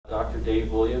Dave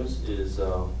Williams is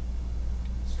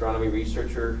astronomy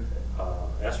researcher,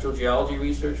 astrogeology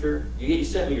researcher. You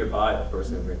sent me your bio, of course,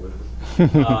 I'm with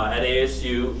at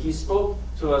ASU. He spoke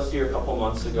to us here a couple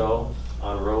months ago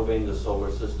on roving the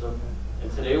solar system. And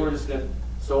today we're just going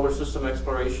to solar system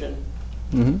exploration,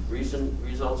 recent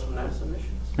results from NASA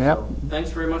missions. Yep. So thanks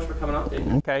very much for coming out, Dave.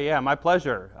 Okay, yeah, my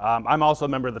pleasure. I'm also a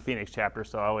member of the Phoenix chapter,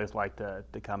 so I always like to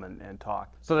come and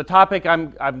talk. So the topic,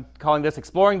 I'm calling this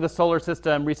Exploring the Solar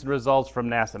System, Recent Results from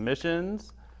NASA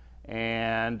Missions.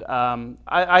 And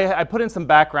I put in some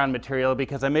background material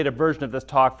because I made a version of this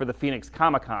talk for the Phoenix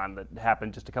Comic-Con that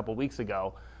happened just a couple weeks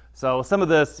ago. So some of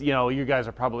this, you guys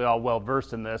are probably all well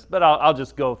versed in this, but I'll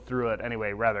just go through it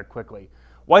anyway rather quickly.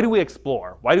 Why do we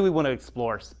explore? Why do we want to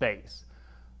explore space?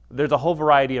 There's a whole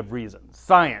variety of reasons.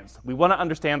 Science, we want to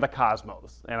understand the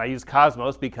cosmos. And I use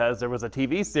cosmos because there was a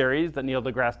TV series that Neil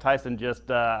deGrasse Tyson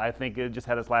I think it just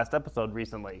had its last episode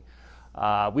recently.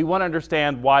 We want to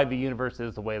understand why the universe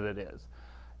is the way that it is.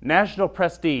 National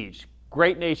prestige.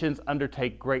 Great nations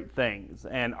undertake great things.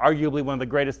 And arguably one of the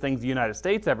greatest things the United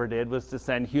States ever did was to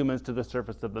send humans to the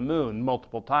surface of the moon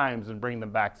multiple times and bring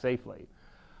them back safely.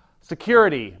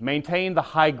 Security, maintain the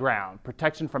high ground,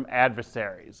 protection from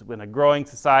adversaries. In a growing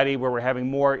society where we're having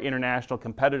more international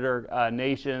competitor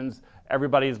nations,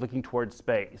 everybody's looking towards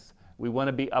space. We want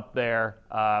to be up there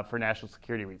for national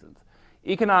security reasons.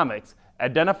 Economics,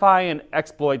 identify and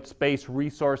exploit space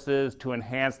resources to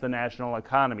enhance the national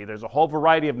economy. There's a whole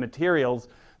variety of materials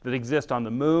that exist on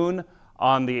the moon,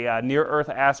 on the near-Earth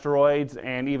asteroids,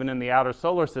 and even in the outer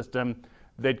solar system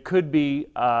that could be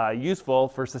useful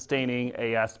for sustaining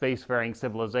a spacefaring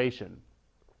civilization.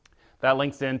 That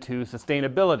links into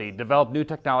sustainability, develop new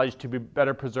technology to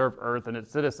better preserve Earth and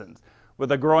its citizens.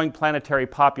 With a growing planetary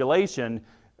population,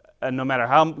 no matter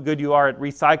how good you are at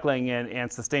recycling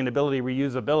and sustainability,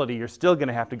 reusability, you're still going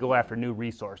to have to go after new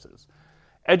resources.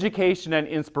 Education and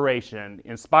inspiration,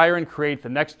 inspire and create the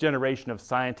next generation of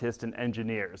scientists and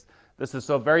engineers. This is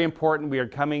so very important. We are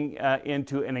coming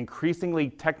into an increasingly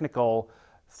technical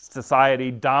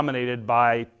society dominated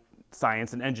by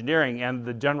science and engineering, and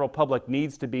the general public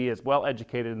needs to be as well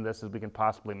educated in this as we can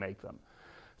possibly make them.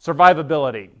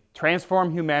 Survivability, transform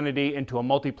humanity into a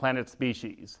multi-planet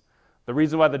species. The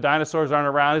reason why the dinosaurs aren't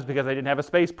around is because they didn't have a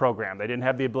space program. They didn't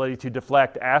have the ability to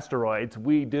deflect asteroids.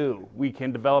 We do. We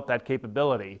can develop that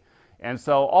capability. And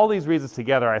so all these reasons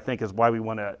together, I think, is why we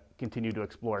want to continue to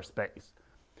explore space.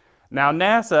 Now,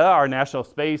 NASA, our National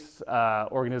Space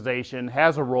Organization,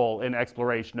 has a role in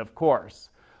exploration, of course.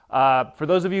 For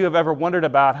those of you who have ever wondered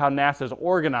about how NASA is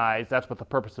organized, that's what the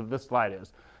purpose of this slide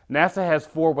is. NASA has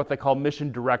 4 what they call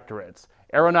mission directorates.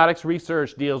 Aeronautics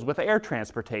research deals with air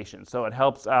transportation, so it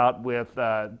helps out with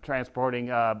transporting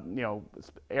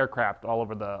aircraft all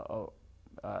over the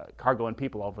cargo and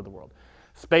people all over the world.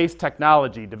 Space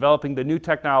technology, developing the new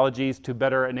technologies to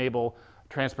better enable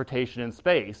transportation in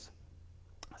space.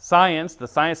 Science, the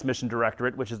Science Mission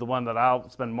Directorate, which is the one that I'll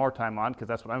spend more time on because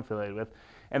that's what I'm affiliated with.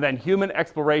 And then Human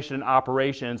Exploration and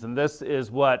Operations, and this is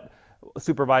what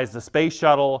supervises the space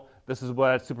shuttle. This is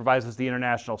what supervises the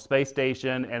International Space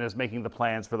Station and is making the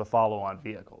plans for the follow-on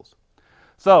vehicles.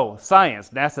 So,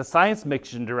 science. NASA's Science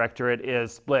Mission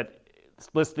Directorate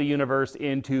splits the universe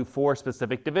into 4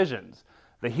 specific divisions.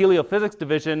 The Heliophysics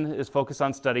Division is focused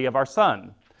on study of our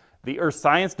sun. The Earth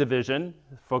Science Division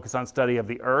is focused on study of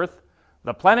the Earth.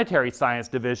 The Planetary Science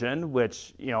Division,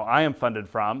 which I am funded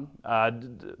from,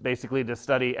 basically to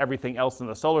study everything else in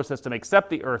the solar system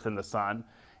except the Earth and the Sun.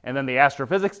 And then the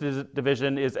Astrophysics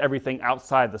Division is everything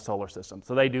outside the solar system.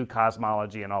 So they do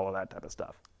cosmology and all of that type of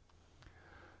stuff.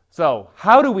 So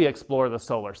how do we explore the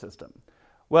solar system?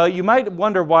 Well, you might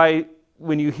wonder why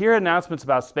when you hear announcements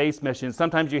about space missions,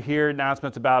 sometimes you hear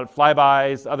announcements about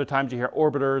flybys, other times you hear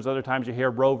orbiters, other times you hear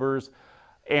rovers.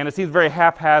 And it seems very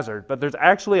haphazard, but there's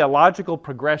actually a logical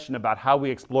progression about how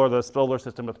we explore the solar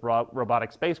system with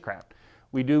robotic spacecraft.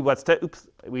 We do what's let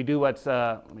me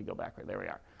go back right there we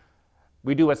are.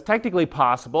 We do what's technically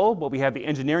possible, what we have the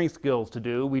engineering skills to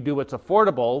do. We do what's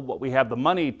affordable, what we have the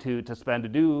money to spend to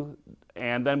do,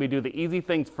 and then we do the easy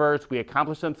things first. We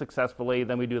accomplish them successfully,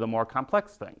 then we do the more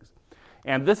complex things.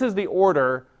 And this is the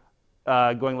order,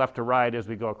 going left to right as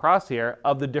we go across here,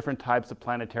 of the different types of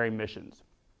planetary missions.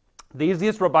 The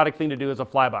easiest robotic thing to do is a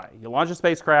flyby. You launch a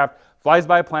spacecraft, flies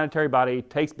by a planetary body,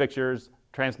 takes pictures,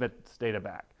 transmits data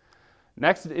back.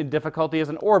 Next in difficulty is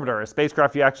an orbiter, a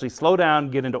spacecraft you actually slow down,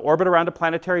 get into orbit around a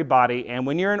planetary body, and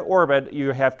when you're in orbit,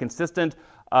 you have consistent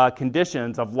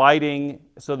conditions of lighting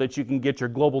so that you can get your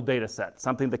global data set,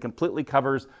 something that completely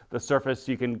covers the surface.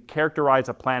 You can characterize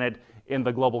a planet in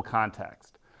the global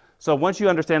context. So once you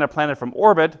understand a planet from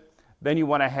orbit, then you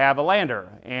want to have a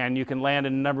lander, and you can land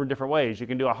in a number of different ways. You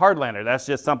can do a hard lander. That's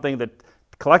just something that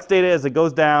collects data as it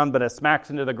goes down, but it smacks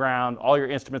into the ground. All your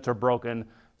instruments are broken,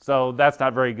 so that's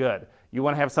not very good. You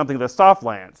want to have something that soft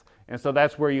lands, and so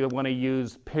that's where you want to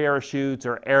use parachutes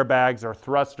or airbags or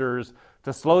thrusters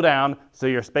to slow down so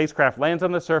your spacecraft lands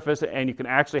on the surface and you can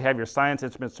actually have your science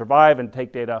instruments survive and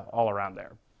take data all around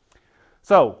there.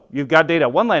 So you've got data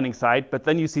at one landing site, but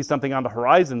then you see something on the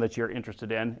horizon that you're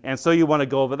interested in, and so you want to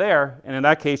go over there, and in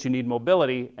that case you need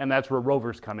mobility, and that's where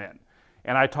rovers come in.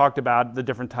 And I talked about the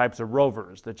different types of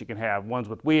rovers that you can have, ones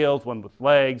with wheels, ones with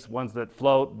legs, ones that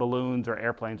float, balloons or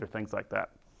airplanes or things like that.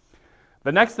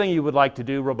 The next thing you would like to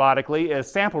do robotically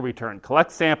is sample return.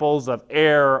 Collect samples of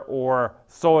air or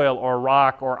soil or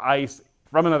rock or ice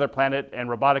from another planet and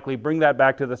robotically bring that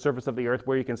back to the surface of the Earth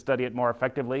where you can study it more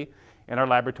effectively in our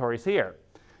laboratories here.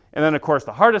 And then, of course,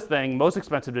 the hardest thing, most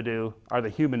expensive to do, are the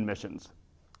human missions.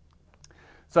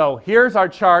 So here's our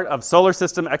chart of solar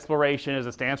system exploration as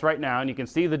it stands right now, and you can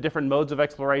see the different modes of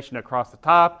exploration across the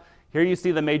top. Here you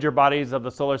see the major bodies of the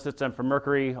solar system from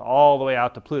Mercury all the way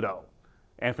out to Pluto.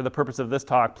 And for the purpose of this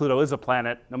talk, Pluto is a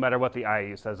planet, no matter what the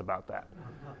IAU says about that.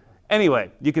 Anyway,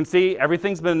 you can see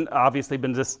everything's obviously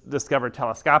been discovered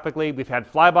telescopically. We've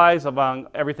had flybys among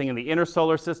everything in the inner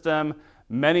solar system,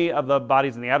 many of the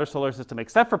bodies in the outer solar system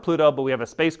except for Pluto, but we have a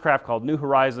spacecraft called New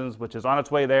Horizons, which is on its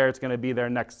way there. It's going to be there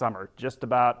next summer, just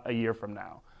about a year from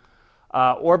now.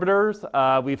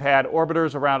 Orbiters, we've had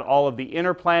orbiters around all of the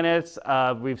inner planets.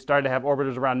 We've started to have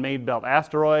orbiters around main belt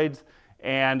asteroids.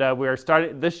 And we're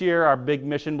starting, this year our big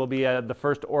mission will be the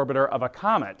first orbiter of a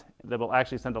comet that will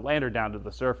actually send a lander down to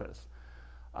the surface.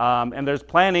 And there's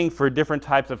planning for different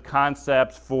types of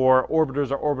concepts for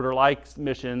orbiters or orbiter-like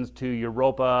missions to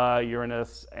Europa,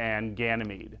 Uranus, and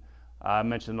Ganymede. I'll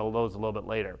mention those a little bit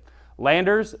later.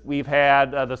 Landers, we've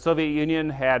had, the Soviet Union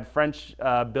had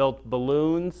French-built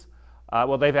balloons.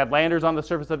 Well, they've had landers on the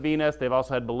surface of Venus. They've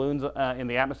also had balloons in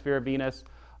the atmosphere of Venus.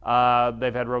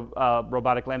 They've had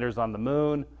robotic landers on the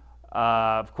moon.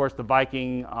 Of course, the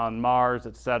Viking on Mars,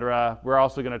 etc. We're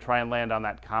also going to try and land on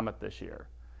that comet this year.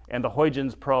 And the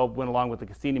Huygens probe went along with the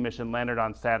Cassini mission, landed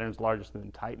on Saturn's largest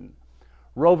moon, Titan.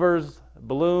 Rovers,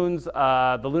 balloons, the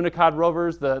Lunokhod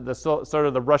rovers, sort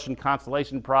of the Russian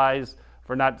consolation prize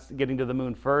for not getting to the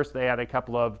moon first. They had a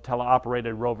couple of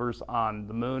teleoperated rovers on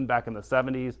the moon back in the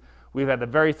 70s. We've had the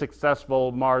very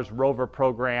successful Mars rover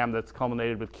program that's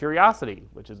culminated with Curiosity,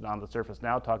 which is on the surface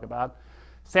now, talk about.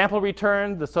 Sample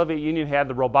return, the Soviet Union had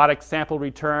the robotic sample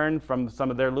return from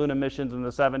some of their Luna missions in the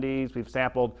 70s. We've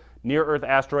sampled near-Earth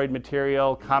asteroid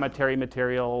material, cometary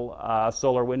material,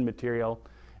 solar wind material.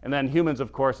 And then humans,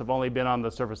 of course, have only been on the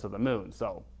surface of the moon.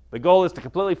 So the goal is to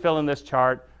completely fill in this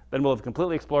chart. Then we'll have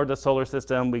completely explored the solar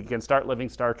system. We can start living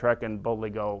Star Trek and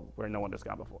boldly go where no one has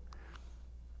gone before.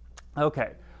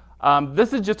 Okay.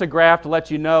 This is just a graph to let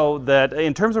you know that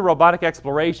in terms of robotic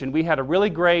exploration, we had a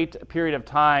really great period of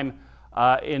time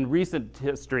in recent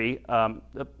history.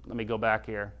 Let me go back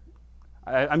here.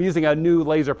 I'm using a new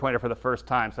laser pointer for the first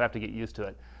time, so I have to get used to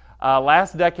it.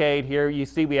 Last decade here, you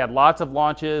see we had lots of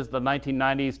launches, the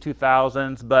 1990s,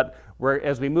 2000s, but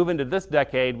as we move into this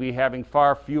decade, we're having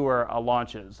far fewer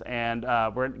launches, and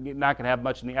we're not going to have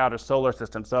much in the outer solar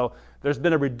system. So there's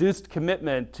been a reduced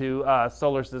commitment to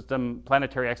solar system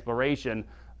planetary exploration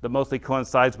that mostly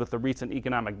coincides with the recent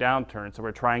economic downturn, so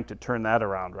we're trying to turn that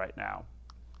around right now.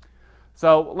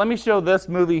 So let me show this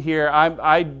movie here.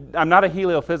 I'm not a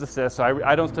heliophysicist, so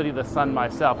I don't study the sun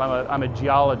myself. I'm a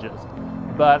geologist.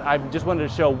 But I just wanted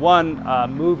to show one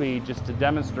movie just to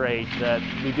demonstrate that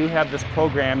we do have this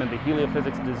program in the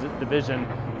heliophysics division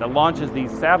that launches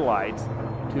these satellites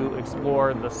to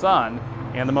explore the sun.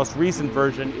 And the most recent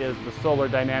version is the Solar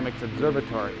Dynamics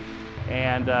Observatory.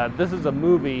 And this is a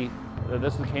movie.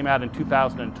 This came out in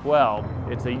 2012.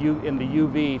 It's in the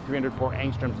UV 304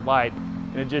 angstroms light.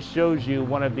 And it just shows you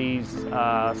one of these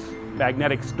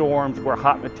magnetic storms where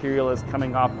hot material is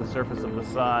coming off the surface of the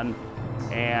sun.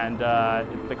 And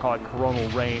they call it coronal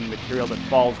rain, material that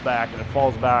falls back, and it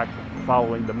falls back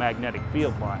following the magnetic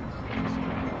field lines.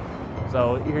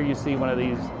 So here you see one of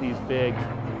these big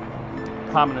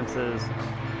prominences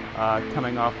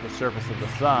coming off the surface of the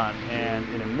sun, and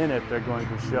in a minute they're going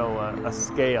to show a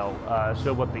scale,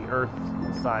 show what the Earth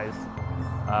size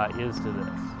is to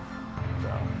this.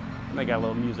 So they got a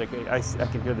little music. I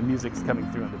can hear the music's coming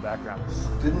through in the background.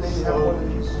 Didn't they have one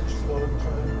of these slow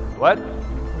time? What?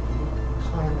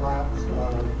 Time lapse.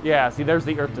 Yeah, see, there's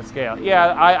the Earth to scale.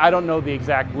 Yeah, I don't know the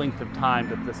exact length of time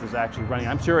that this is actually running.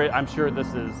 I'm sure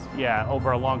this is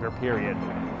over a longer period,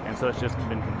 and so it's just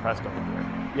been compressed over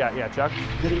here. Yeah, Chuck?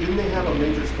 Didn't they have a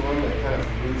major storm that kind of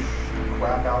flew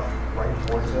crap out right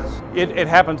towards us? It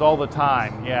happens all the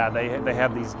time. Yeah, they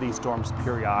have these storms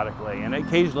periodically, and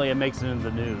occasionally it makes it into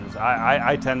the news.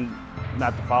 I tend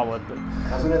not to follow it, but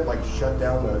Hasn't it like shut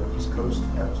down the East Coast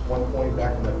at one point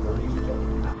back in the 30s or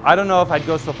something? I don't know if I'd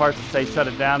go so far as to say shut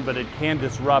it down, but it can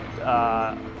disrupt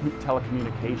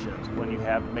telecommunications when you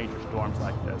have major storms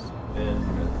like this. In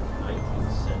the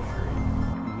 19th century,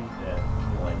 that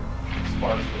like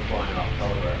sparks were flying off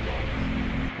telegraph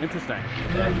lines. Interesting.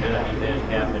 And that kind of event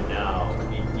happened now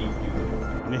in deep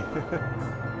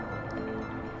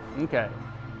doo. Okay.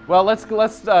 Well, let's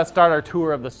start our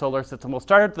tour of the solar system. We'll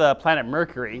start at the planet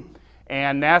Mercury,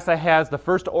 and NASA has the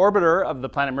first orbiter of the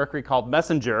planet Mercury called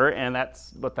Messenger, and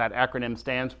that's what that acronym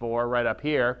stands for right up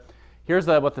here. Here's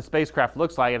what the spacecraft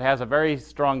looks like. It has a very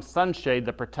strong sunshade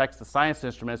that protects the science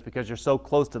instruments because you're so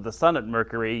close to the sun at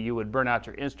Mercury, you would burn out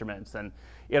your instruments. And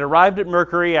it arrived at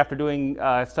Mercury after doing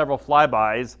several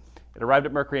flybys. It arrived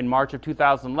at Mercury in March of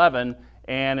 2011,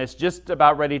 and it's just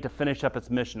about ready to finish up its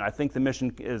mission. I think the mission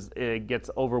gets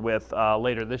over with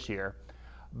later this year.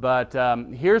 But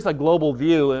here's a global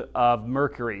view of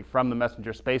Mercury from the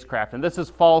Messenger spacecraft, and this is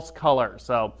false color.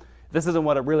 So this isn't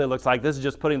what it really looks like. This is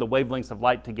just putting the wavelengths of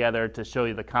light together to show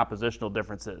you the compositional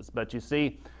differences. But you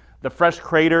see the fresh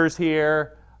craters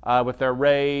here with their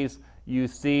rays. You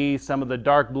see some of the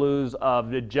dark blues of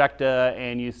ejecta,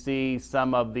 and you see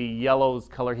some of the yellows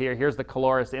color here. Here's the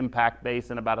Caloris impact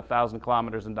basin, about 1,000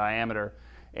 kilometers in diameter.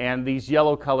 And these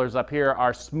yellow colors up here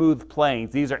are smooth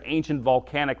plains. These are ancient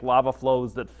volcanic lava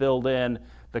flows that filled in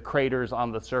the craters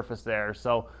on the surface there.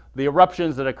 So the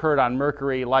eruptions that occurred on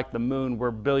Mercury, like the moon,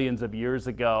 were billions of years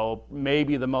ago.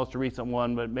 Maybe the most recent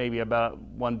one, but maybe about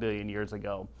 1 billion years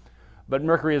ago. But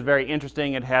Mercury is very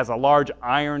interesting. It has a large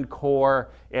iron core.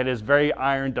 It is very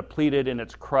iron depleted in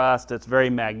its crust. It's very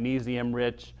magnesium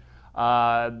rich.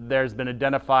 There's been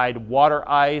identified water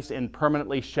ice in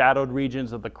permanently shadowed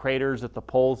regions of the craters at the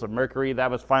poles of Mercury. That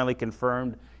was finally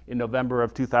confirmed in November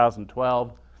of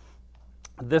 2012.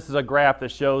 This is a graph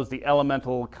that shows the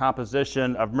elemental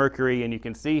composition of Mercury, and you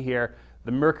can see here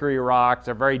the Mercury rocks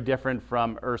are very different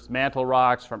from Earth's mantle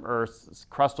rocks, from Earth's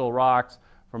crustal rocks,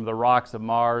 from the rocks of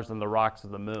Mars and the rocks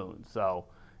of the moon. So,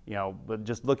 but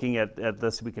just looking at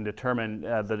this, we can determine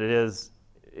that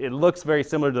it looks very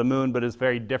similar to the moon, but is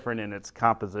very different in its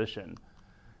composition.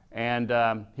 And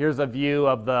here's a view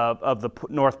of the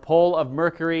North Pole of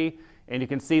Mercury, and you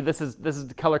can see this is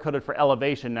color coded for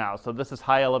elevation now. So this is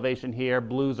high elevation here.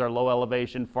 Blues are low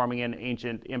elevation, forming in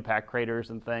ancient impact craters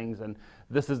and things. And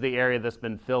this is the area that's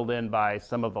been filled in by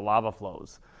some of the lava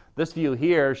flows. This view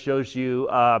here shows you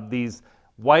these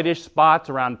whitish spots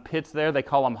around pits there. They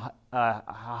call them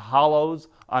hollows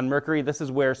on Mercury. This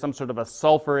is where some sort of a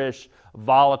sulfurish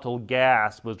volatile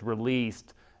gas was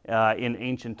released in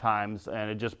ancient times,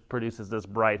 and it just produces this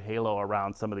bright halo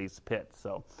around some of these pits.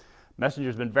 So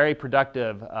Messenger's been very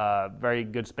productive, very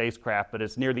good spacecraft, but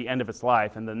it's near the end of its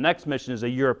life. And the next mission is a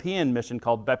European mission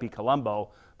called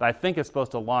Bepi-Colombo that I think is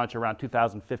supposed to launch around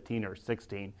 2015 or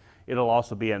 16. It'll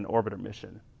also be an orbiter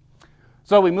mission.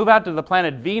 So we move out to the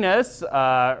planet Venus,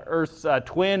 Earth's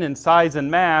twin in size and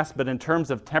mass, but in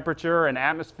terms of temperature and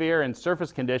atmosphere and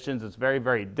surface conditions, it's very,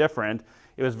 very different.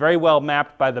 It was very well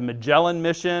mapped by the Magellan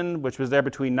mission, which was there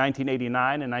between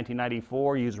 1989 and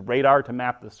 1994, used radar to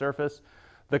map the surface.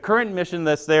 The current mission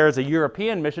that's there is a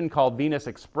European mission called Venus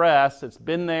Express. It's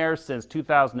been there since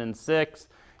 2006.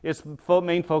 Its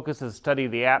main focus is to study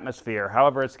the atmosphere.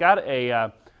 However, it's got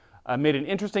made an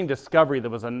interesting discovery that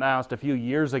was announced a few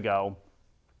years ago.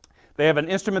 They have an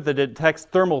instrument that detects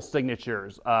thermal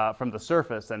signatures from the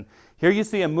surface. And here you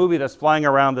see a movie that's flying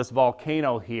around this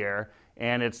volcano here,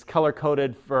 and it's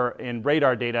color-coded in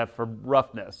radar data for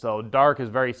roughness. So dark is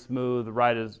very smooth,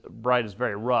 bright is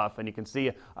very rough, and you can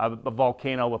see a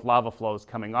volcano with lava flows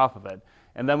coming off of it.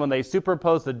 And then when they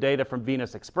superimpose the data from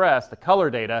Venus Express, the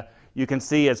color data, you can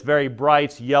see it's very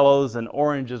bright yellows and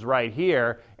oranges right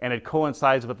here, and it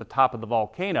coincides with the top of the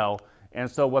volcano. And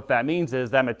so what that means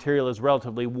is that material is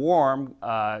relatively warm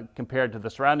compared to the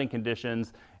surrounding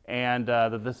conditions, and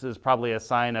that this is probably a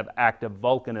sign of active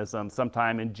volcanism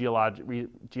sometime in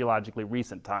geologically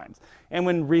recent times. And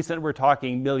when recent, we're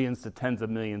talking millions to tens of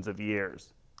millions of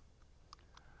years.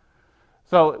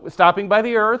 So stopping by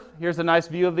the Earth, here's a nice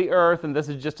view of the Earth, and this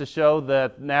is just to show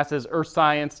that NASA's Earth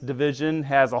Science Division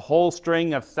has a whole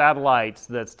string of satellites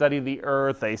that study the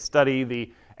Earth. They study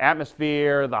the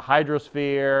atmosphere, the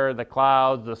hydrosphere, the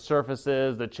clouds, the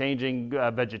surfaces, the changing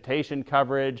vegetation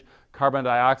coverage, carbon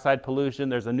dioxide pollution.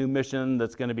 There's a new mission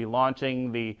that's going to be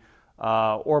launching the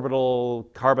orbital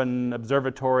carbon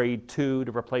observatory 2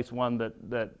 to replace one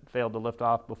that failed to lift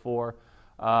off before.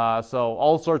 So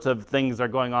all sorts of things are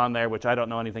going on there, which I don't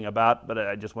know anything about, but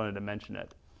I just wanted to mention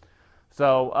it.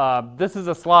 So this is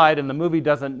a slide, and the movie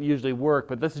doesn't usually work,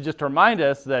 but this is just to remind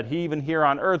us that even here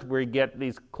on Earth, we get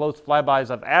these close flybys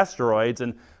of asteroids,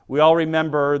 and we all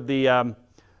remember the,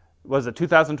 was it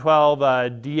 2012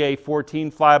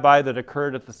 DA-14 flyby that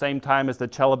occurred at the same time as the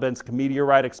Chelyabinsk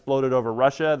meteorite exploded over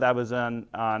Russia. That was in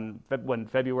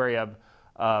February of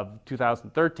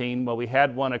 2013. Well, we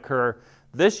had one occur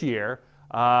this year.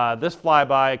 This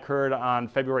flyby occurred on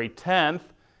February 10th,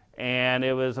 and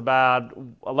it was about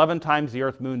 11 times the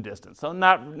Earth-Moon distance. So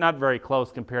not very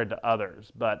close compared to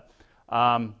others, but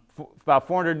about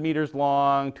 400 meters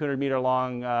long, 200 meter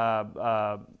long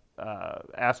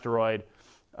asteroid.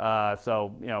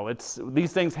 So, you know,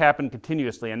 these things happen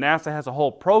continuously, and NASA has a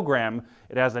whole program.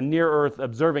 It has a near-Earth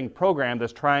observing program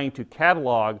that's trying to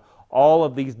catalog all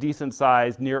of these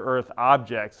decent-sized near-Earth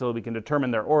objects so we can determine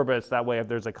their orbits. That way, if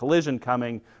there's a collision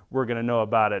coming, we're going to know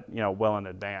about it, you know, well in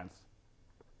advance.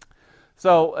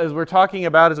 So, as we're talking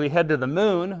about as we head to the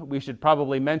moon, we should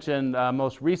probably mention the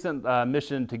most recent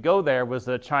mission to go there was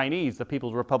the Chinese, the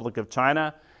People's Republic of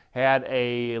China. Had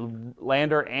a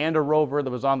lander and a rover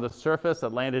that was on the surface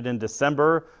that landed in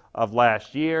December of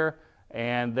last year.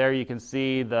 And there you can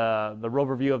see the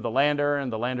rover view of the lander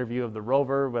and the lander view of the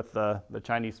rover with the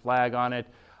Chinese flag on it.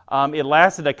 It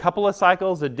lasted a couple of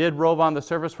cycles. It did rove on the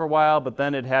surface for a while, but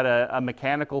then it had a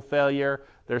mechanical failure.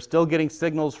 They're still getting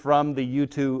signals from the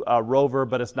U2 rover,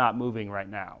 but it's not moving right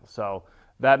now. So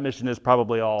that mission is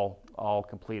probably all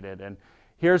completed. And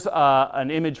here's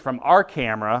an image from our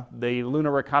camera, the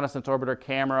Lunar Reconnaissance Orbiter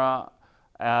camera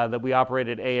that we operate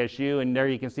at ASU, and there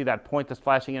you can see that point that's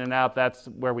flashing in and out. That's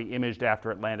where we imaged after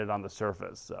it landed on the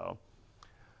surface. So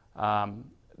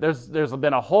there's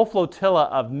been a whole flotilla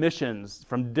of missions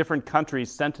from different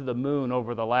countries sent to the moon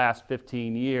over the last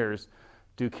 15 years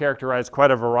to characterize quite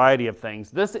a variety of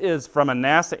things. This is from a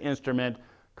NASA instrument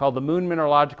called the Moon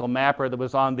Mineralogical Mapper that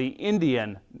was on the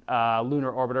Indian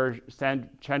lunar orbiter,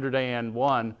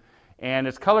 Chandrayaan-1, and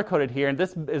it's color-coded here, and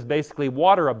this is basically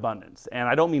water abundance. And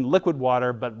I don't mean liquid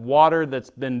water, but water that's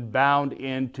been bound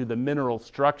into the mineral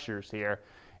structures here.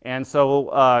 And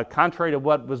so, contrary to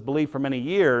what was believed for many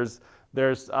years,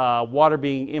 there's water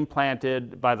being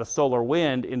implanted by the solar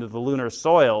wind into the lunar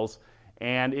soils,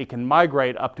 and it can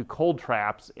migrate up to cold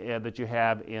traps that you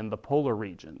have in the polar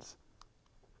regions.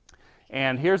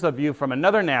 And here's a view from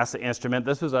another NASA instrument.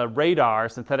 This was a radar,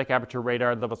 synthetic aperture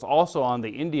radar, that was also on the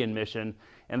Indian mission.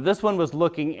 And this one was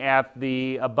looking at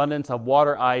the abundance of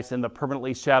water ice in the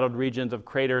permanently shadowed regions of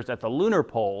craters at the lunar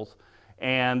poles.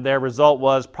 And their result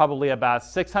was probably about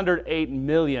 608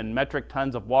 million metric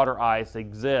tons of water ice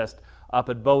exist up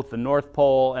at both the North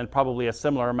Pole and probably a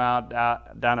similar amount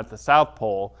down at the South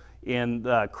Pole in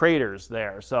the craters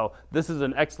there. So this is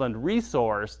an excellent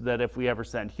resource that if we ever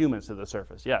send humans to the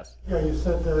surface. Yes? Yeah, you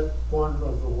said that one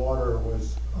of the water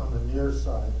was on the near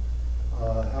side.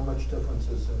 How much difference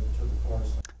is it to the far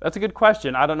side? That's a good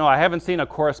question. I don't know. I haven't seen a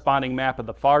corresponding map of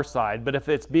the far side, but if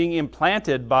it's being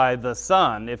implanted by the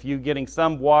sun, if you're getting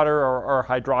some water or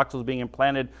hydroxyls being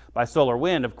implanted by solar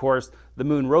wind, of course, the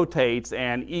moon rotates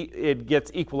and it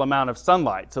gets equal amount of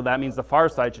sunlight. So that means the far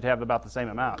side should have about the same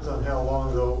amount. On how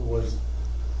long ago it was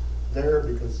there,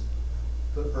 because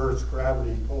the Earth's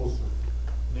gravity pulls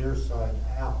the near side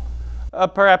out.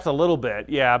 Perhaps a little bit,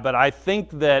 yeah, but I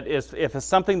think that if it's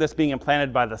something that's being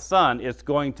implanted by the sun, it's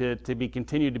going to be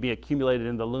continued to be accumulated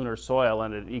in the lunar soil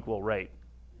at an equal rate.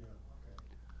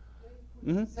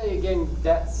 Mm-hmm. Say again,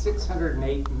 that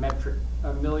 608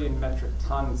 million metric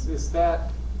tons, is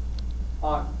that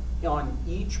on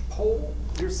each pole,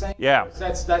 you're saying? Yeah.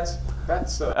 That's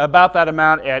about that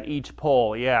amount at each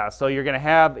pole, yeah. So you're going to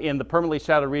have, in the permanently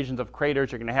shadowed regions of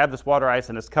craters, you're going to have this water ice,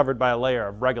 and it's covered by a layer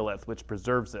of regolith, which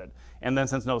preserves it. And then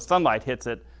since no sunlight hits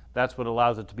it, that's what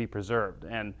allows it to be preserved.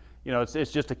 And, you know,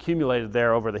 it's just accumulated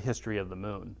there over the history of the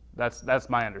moon. That's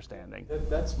my understanding.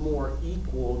 That's more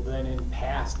equal than in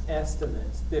past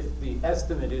estimates. If the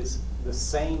estimate is the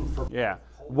same for... Yeah.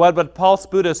 What Paul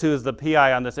Spudis, who is the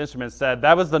PI on this instrument, said,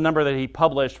 that was the number that he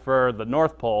published for the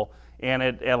North Pole.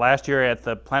 And last year at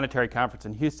the Planetary Conference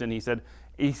in Houston, he said,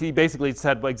 he basically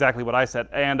said exactly what I said,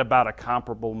 and about a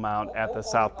comparable amount at the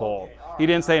South Pole. He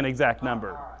didn't say an exact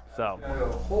number. So.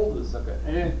 Hold this, okay.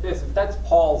 And if that's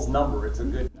Paul's number, it's a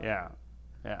good number.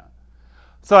 Yeah.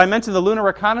 So I mentioned the Lunar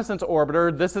Reconnaissance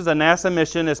Orbiter. This is a NASA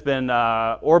mission. It's been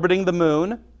orbiting the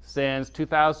moon since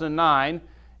 2009.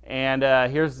 And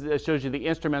it shows you the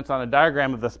instruments on a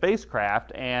diagram of the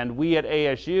spacecraft. And we at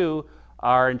ASU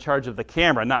are in charge of the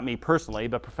camera, not me personally,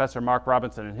 but Professor Mark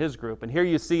Robinson and his group. And here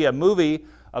you see a movie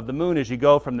of the moon as you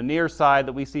go from the near side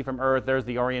that we see from Earth. There's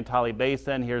the Orientale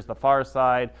Basin. Here's the far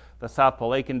side, the South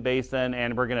Polacan Basin.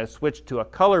 And we're going to switch to a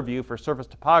color view for surface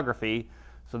topography.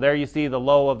 So there you see the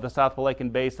low of the South Polacan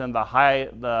Basin, the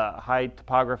high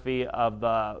topography of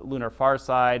the lunar far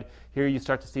side. Here you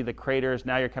start to see the craters.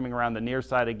 Now you're coming around the near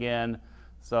side again.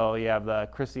 So you have the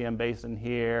Crisium Basin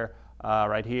here,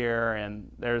 right here, and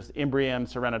there's Imbrium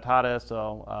Serenitatis,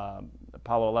 so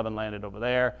Apollo 11 landed over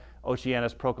there.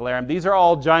 Oceanus Procellarum. These are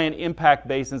all giant impact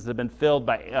basins that have been filled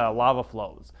by lava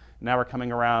flows. Now we're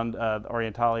coming around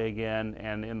Orientale again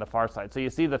and in the far side. So you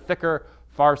see the thicker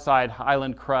far side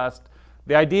highland crust.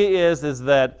 The idea is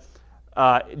that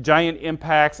giant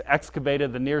impacts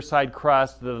excavated the near side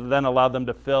crust that then allowed them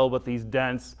to fill with these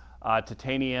dense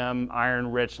titanium,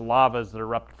 iron-rich lavas that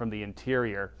erupt from the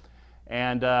interior.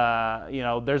 And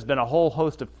there's been a whole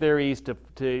host of theories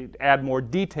to add more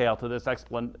detail to this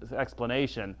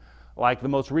explanation. Like the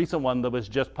most recent one that was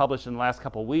just published in the last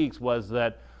couple of weeks was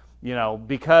that,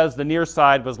 because the near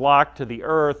side was locked to the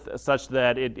Earth such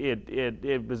that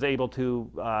it was able to,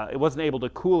 it wasn't able to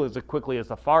cool as quickly as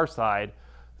the far side.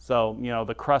 So,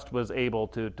 the crust was able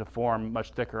to form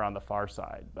much thicker on the far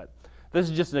side. But this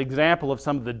is just an example of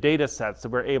some of the data sets that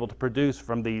we're able to produce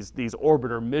from these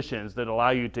orbiter missions that allow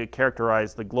you to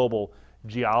characterize the global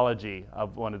geology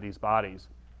of one of these bodies.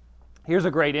 Here's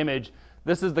a great image.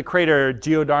 This is the crater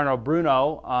Giordano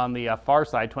Bruno on the far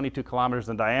side, 22 kilometers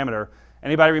in diameter.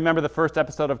 Anybody remember the first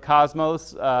episode of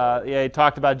Cosmos? Yeah, he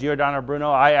talked about Giordano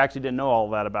Bruno. I actually didn't know all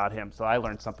that about him, so I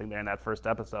learned something there in that first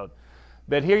episode.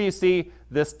 But here you see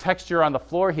this texture on the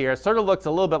floor here. It sort of looks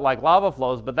a little bit like lava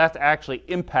flows, but that's actually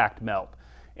impact melt.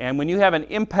 And when you have an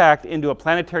impact into a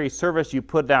planetary surface, you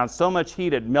put down so much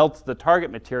heat it melts the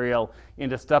target material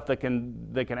into stuff that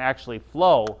can actually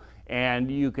flow.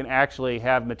 And you can actually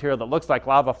have material that looks like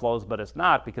lava flows, but it's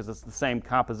not because it's the same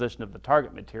composition of the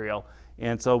target material.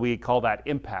 And so we call that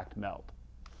impact melt.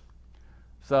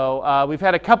 So we've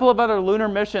had a couple of other lunar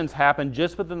missions happen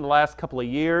just within the last couple of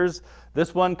years.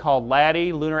 This one called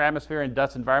LADEE, Lunar Atmosphere and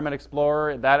Dust Environment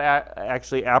Explorer, that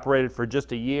actually operated for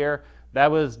just a year. That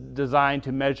was designed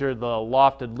to measure the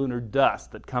lofted lunar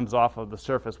dust that comes off of the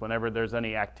surface whenever there's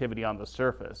any activity on the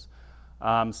surface.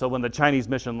 So when the Chinese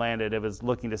mission landed, it was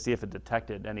looking to see if it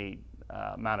detected any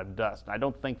amount of dust. I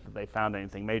don't think that they found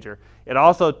anything major. It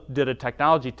also did a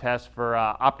technology test for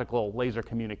optical laser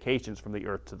communications from the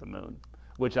Earth to the moon,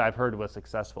 which I've heard was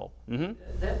successful. Mm-hmm.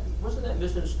 Wasn't that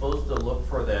mission supposed to look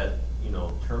for that,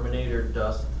 Terminator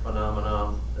dust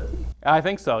phenomenon? I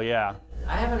think so, yeah.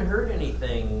 I haven't heard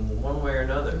anything one way or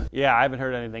another. Yeah, I haven't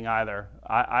heard anything either.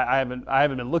 I haven't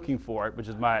been looking for it, which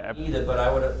is my either. But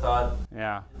I would have thought.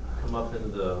 Yeah. Come up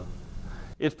in the.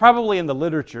 It's probably in the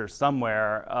literature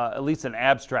somewhere, at least in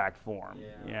abstract form.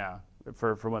 Yeah.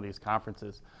 For one of these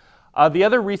conferences. The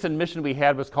other recent mission we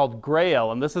had was called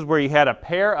GRAIL, and this is where you had a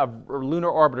pair of lunar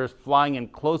orbiters flying in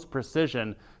close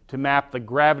precision to map the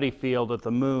gravity field at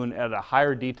the moon at a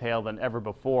higher detail than ever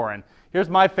before. And here's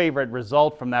my favorite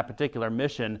result from that particular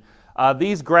mission.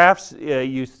 These graphs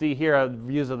you see here are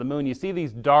views of the moon. You see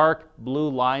these dark blue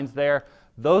lines there?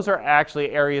 Those are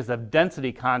actually areas of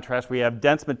density contrast where you have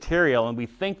dense material, and we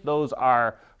think those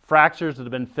are fractures that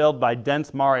have been filled by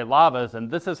dense mare lavas, and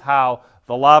this is how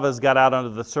the lavas got out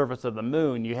onto the surface of the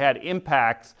moon. You had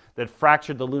impacts that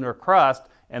fractured the lunar crust,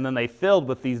 and then they filled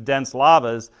with these dense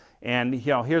lavas. And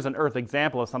here's an Earth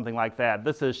example of something like that.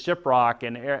 This is Shiprock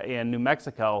in New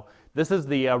Mexico. This is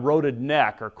the eroded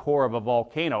neck or core of a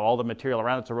volcano. All the material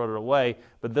around it's eroded away,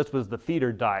 but this was the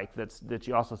feeder dike that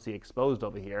you also see exposed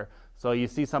over here. So you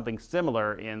see something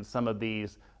similar in some of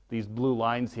these blue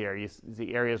lines here. You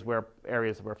see areas were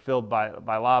filled by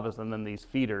lavas, and then these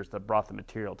feeders that brought the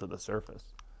material to the surface.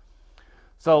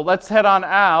 So let's head on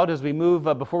out as we move.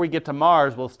 Before we get to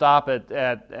Mars, we'll stop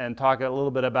and talk a little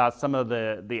bit about some of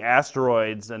the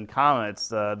asteroids and comets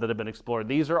that have been explored.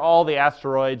 These are all the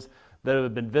asteroids that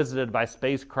have been visited by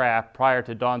spacecraft prior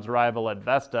to Dawn's arrival at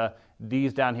Vesta.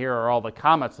 These down here are all the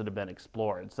comets that have been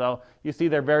explored. So you see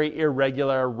they're very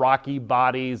irregular, rocky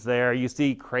bodies there. You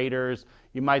see craters.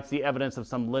 You might see evidence of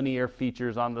some linear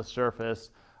features on the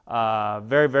surface.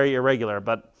 Very, very irregular.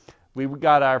 But we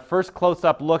got our first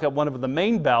close-up look at one of the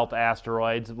main belt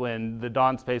asteroids when the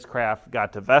Dawn spacecraft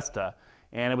got to Vesta.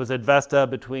 And it was at Vesta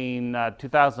between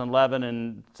 2011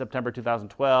 and September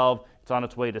 2012. It's on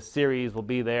its way to Ceres. We'll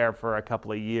be there for a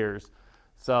couple of years.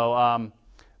 So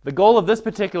the goal of this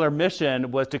particular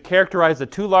mission was to characterize the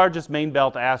two largest main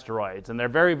belt asteroids, and they're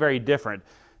very, very different.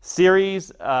 Ceres,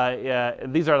 these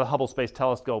are the Hubble Space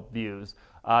Telescope views.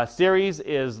 Ceres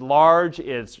is large,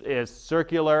 is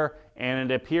circular,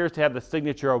 and it appears to have the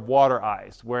signature of water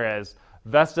ice, whereas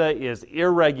Vesta is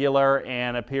irregular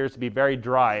and appears to be very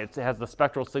dry. It has the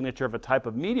spectral signature of a type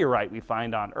of meteorite we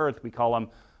find on Earth. We call them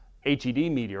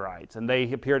HED meteorites, and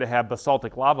they appear to have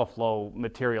basaltic lava flow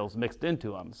materials mixed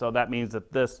into them. So that means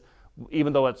that this,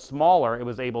 even though it's smaller, it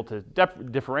was able to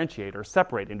differentiate or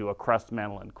separate into a crust,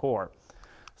 mantle, and core.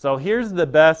 So here's the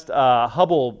best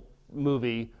Hubble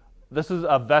movie. This is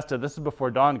a Vesta. This is before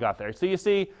Dawn got there. So you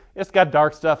see, it's got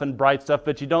dark stuff and bright stuff,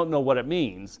 but you don't know what it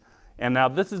means. And now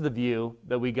this is the view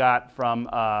that we got from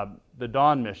the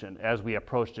Dawn mission as we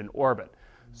approached in orbit.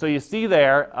 So you see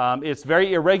there, it's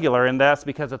very irregular, and that's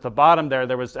because at the bottom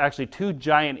there was actually two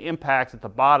giant impacts at the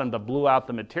bottom that blew out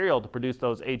the material to produce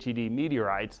those HED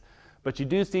meteorites. But you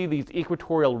do see these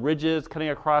equatorial ridges cutting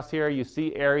across here. You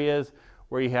see areas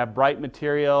where you have bright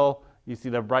material. You see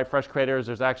the bright fresh craters.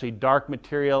 There's actually dark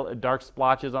material, dark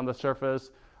splotches on the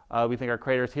surface. We think are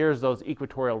craters. Here's those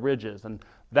equatorial ridges, and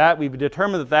that we've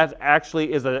determined that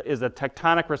actually is a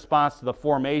tectonic response to the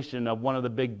formation of one of the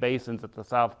big basins at the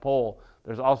South Pole.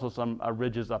 There's also some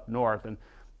ridges up north, and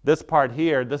this part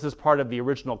here, this is part of the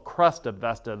original crust of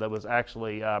Vesta that was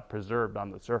actually preserved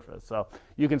on the surface. So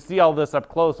you can see all this up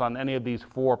close on any of these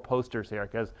four posters here,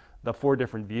 because the four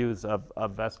different views of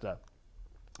Vesta.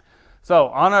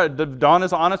 So the Dawn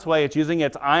is on its way. It's using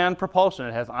its ion propulsion.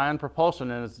 It has ion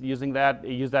propulsion, and it's using that.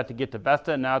 It used that to get to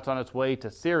Vesta, and now it's on its way to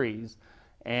Ceres.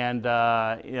 And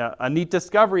a neat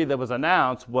discovery that was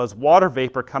announced was water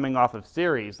vapor coming off of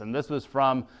Ceres, and this was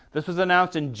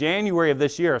announced in January of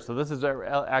this year, so this is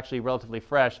actually relatively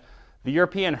fresh. The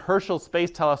European Herschel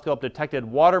Space Telescope detected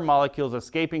water molecules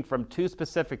escaping from two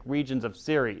specific regions of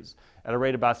Ceres at a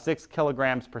rate of about 6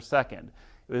 kilograms per second.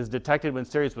 It was detected when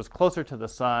Ceres was closer to the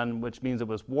sun, which means it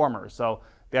was warmer. So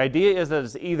the idea is that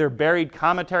it's either buried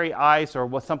cometary ice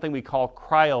or something we call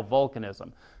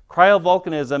cryovolcanism.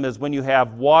 Cryovolcanism is when you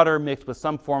have water mixed with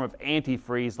some form of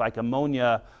antifreeze like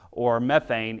ammonia or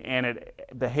methane, and it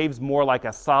behaves more like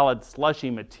a solid slushy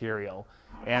material.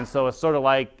 And so it's sort of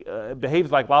like,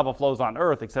 behaves like lava flows on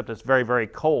Earth, except it's very, very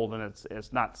cold, and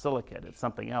it's not silicate, it's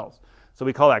something else. So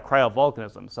we call that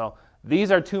cryovolcanism. So these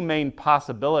are two main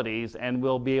possibilities, and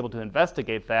we'll be able to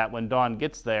investigate that when Dawn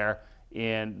gets there.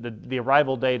 The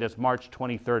arrival date is March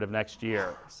 23rd of next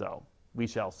year, so we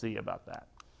shall see about that.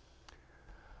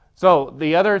 So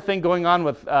the other thing going on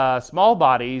with small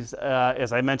bodies,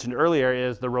 as I mentioned earlier,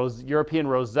 is the European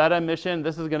Rosetta mission.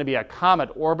 This is going to be a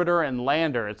comet orbiter and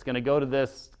lander. It's going to go to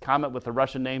this comet with the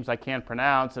Russian names I can't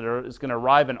pronounce, and it's going to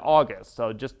arrive in August,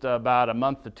 so just about a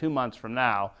month to 2 months from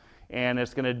now, and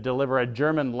it's going to deliver a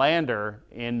German lander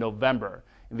in November.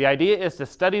 And the idea is to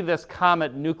study this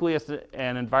comet nucleus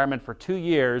and environment for 2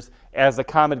 years as the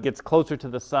comet gets closer to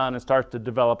the sun and starts to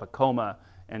develop a coma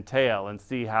and tail, and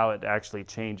see how it actually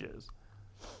changes.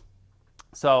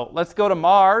 So let's go to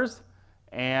Mars.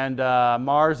 And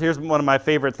Mars, here's one of my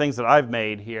favorite things that I've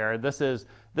made here. This is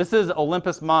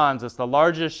Olympus Mons. It's the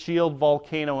largest shield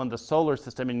volcano in the solar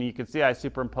system, and you can see I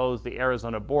superimposed the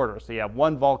Arizona border. So you have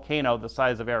one volcano the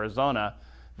size of Arizona.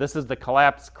 This is the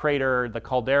collapsed crater, the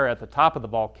caldera at the top of the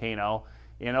volcano.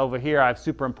 And over here, I've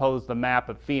superimposed the map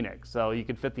of Phoenix. So you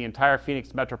can fit the entire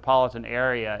Phoenix metropolitan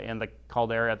area in the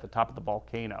caldera at the top of the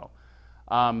volcano.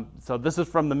 So this is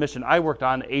from the mission I worked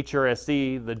on,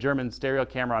 HRSC, the German stereo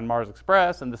camera on Mars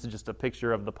Express. And this is just a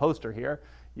picture of the poster here.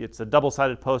 It's a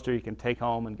double-sided poster you can take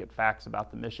home and get facts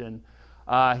about the mission.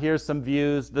 Here's some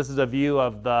views. This is a view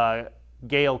of the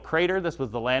Gale crater. This was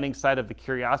the landing site of the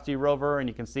Curiosity rover, and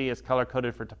you can see it's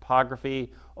color-coded for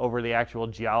topography over the actual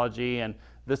geology. And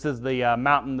this is the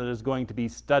mountain that is going to be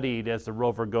studied as the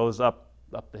rover goes up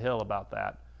the hill about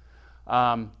that.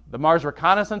 The Mars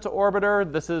Reconnaissance Orbiter,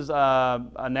 this is a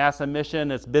NASA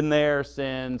mission. It's been there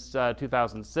since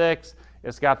 2006.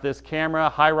 It's got this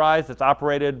camera, HiRISE, that's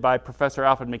operated by Professor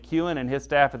Alfred McEwen and his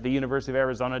staff at the University of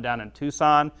Arizona down in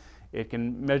Tucson. It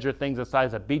can measure things the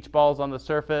size of beach balls on the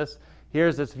surface.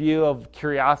 Here's this view of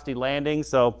Curiosity landing.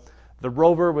 So the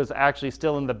rover was actually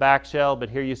still in the back shell, but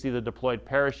here you see the deployed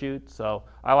parachute. So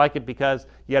I like it because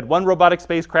you had one robotic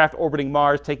spacecraft orbiting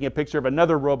Mars taking a picture of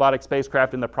another robotic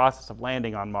spacecraft in the process of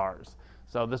landing on Mars.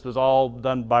 So this was all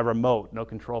done by remote, no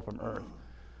control from Earth.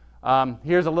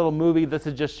 Here's a little movie. This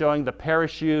is just showing the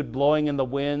parachute blowing in the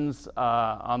winds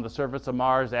on the surface of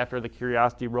Mars after the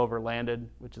Curiosity rover landed,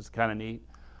 which is kind of neat.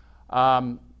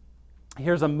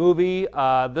 Here's a movie.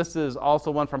 This is also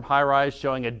one from HiRISE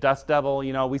showing a dust devil.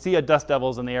 You know, we see dust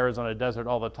devils in the Arizona desert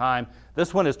all the time.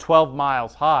 This one is 12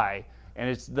 miles high, and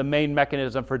it's the main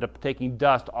mechanism for taking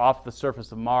dust off the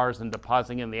surface of Mars and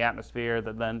depositing in the atmosphere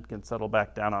that then can settle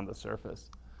back down on the surface.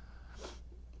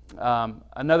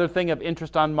 Another thing of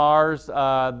interest on Mars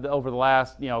over the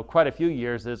last, quite a few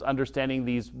years is understanding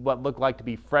these what look like to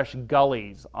be fresh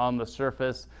gullies on the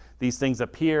surface. These things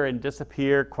appear and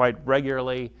disappear quite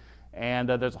regularly, and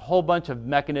there's a whole bunch of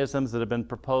mechanisms that have been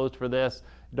proposed for this.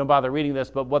 Don't bother reading this,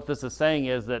 but what this is saying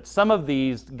is that some of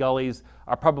these gullies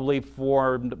are probably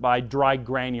formed by dry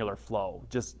granular flow,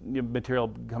 just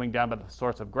material coming down by the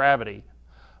source of gravity.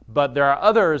 But there are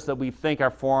others that we think are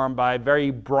formed by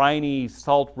very briny,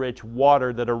 salt-rich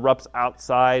water that erupts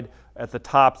outside at the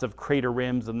tops of crater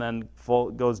rims and then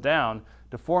goes down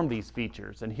to form these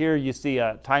features. And here you see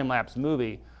a time-lapse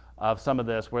movie of some of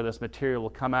this where this material will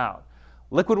come out.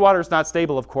 Liquid water is not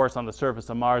stable, of course, on the surface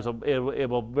of Mars. It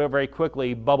will very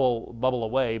quickly bubble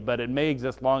away, but it may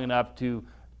exist long enough to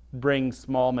bring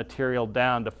small material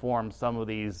down to form some of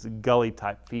these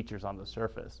gully-type features on the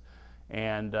surface.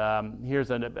 And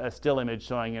here's a still image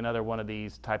showing another one of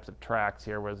these types of tracks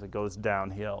here as it goes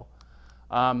downhill.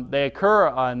 They occur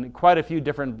on quite a few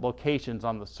different locations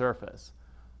on the surface.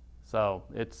 So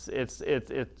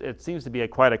it seems to be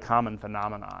quite a common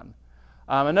phenomenon.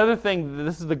 Another thing,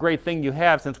 this is the great thing you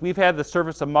have, since we've had the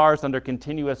surface of Mars under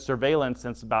continuous surveillance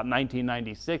since about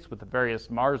 1996 with the various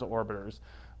Mars orbiters,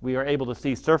 we are able to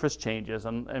see surface changes,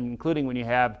 and including when you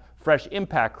have fresh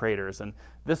impact craters. And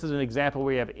this is an example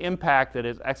where you have impact that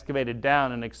is excavated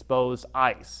down and exposed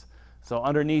ice. So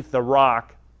underneath the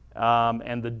rock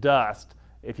and the dust,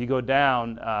 if you go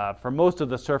down, for most of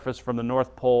the surface from the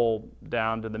North Pole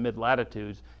down to the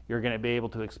mid-latitudes, you're going to be able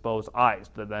to expose ice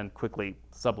that then quickly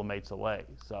sublimates away.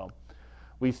 So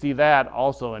we see that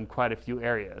also in quite a few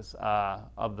areas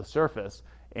of the surface.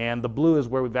 And the blue is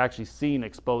where we've actually seen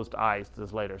exposed ice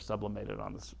that's later sublimated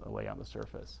away on the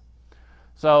surface.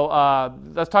 So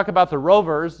let's talk about the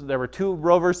rovers. There were two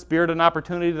rovers, Spirit and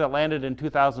Opportunity, that landed in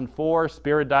 2004.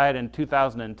 Spirit died in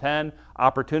 2010.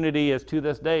 Opportunity is to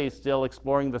this day still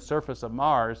exploring the surface of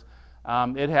Mars.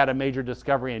 It had a major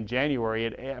discovery in January.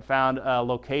 It found a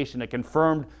location that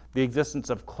confirmed the existence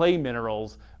of clay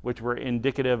minerals, which were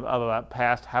indicative of a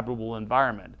past habitable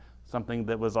environment, something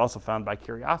that was also found by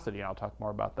Curiosity, and I'll talk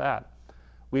more about that.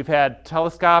 We've had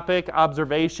telescopic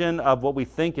observation of what we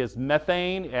think is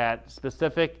methane at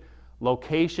specific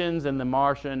locations in the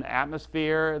Martian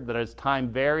atmosphere that is time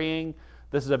varying.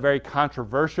 This is a very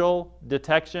controversial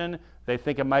detection. They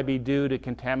think it might be due to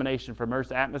contamination from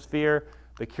Earth's atmosphere.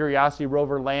 The Curiosity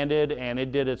rover landed and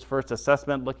it did its first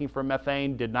assessment looking for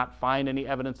methane, did not find any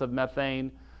evidence of methane.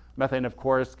 Methane, of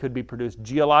course, could be produced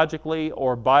geologically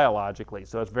or biologically,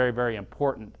 so it's very, very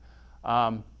important.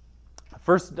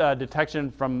 First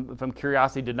detection from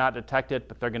Curiosity did not detect it,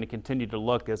 but they're going to continue to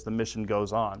look as the mission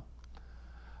goes on.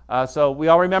 So we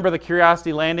all remember the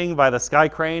Curiosity landing by the Sky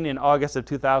Crane in August of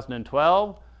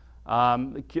 2012.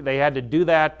 They had to do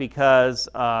that because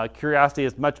Curiosity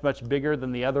is much, much bigger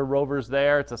than the other rovers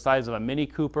there. It's the size of a Mini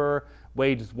Cooper,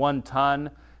 weighs 1 ton.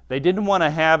 They didn't want to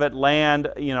have it land,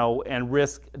 and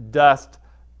risk dust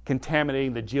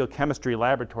contaminating the geochemistry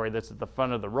laboratory that's at the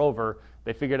front of the rover.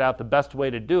 They figured out the best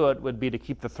way to do it would be to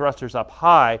keep the thrusters up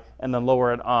high and then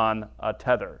lower it on a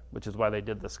tether, which is why they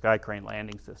did the Sky Crane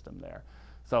landing system there.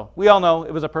 So we all know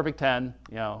it was a perfect 10,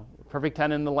 perfect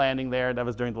 10 in the landing there. That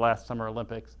was during the last Summer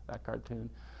Olympics, that cartoon.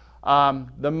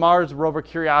 The Mars rover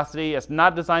Curiosity, it's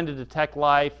not designed to detect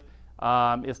life.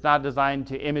 It's not designed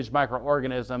to image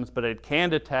microorganisms, but it can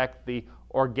detect the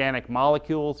organic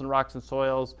molecules in rocks and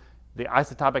soils, the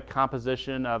isotopic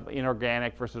composition of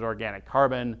inorganic versus organic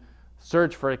carbon,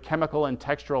 search for chemical and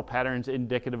textural patterns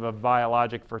indicative of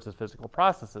biologic versus physical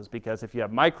processes, because if you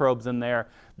have microbes in there,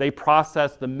 they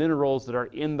process the minerals that are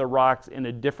in the rocks in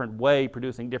a different way,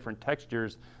 producing different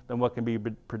textures than what can be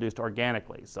produced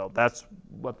organically. So that's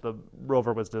what the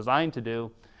rover was designed to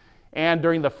do. And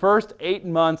during the first 8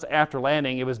 months after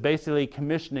landing, it was basically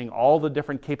commissioning all the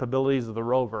different capabilities of the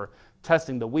rover,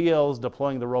 testing the wheels,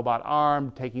 deploying the robot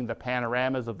arm, taking the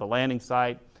panoramas of the landing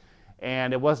site.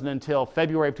 And it wasn't until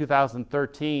February of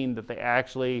 2013 that they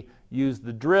actually used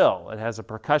the drill. It has a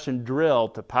percussion drill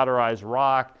to powderize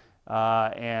rock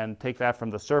and take that from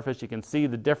the surface. You can see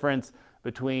the difference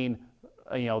between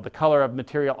the color of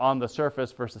material on the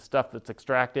surface versus stuff that's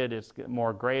extracted. It's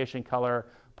more grayish in color.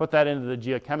 Put that into the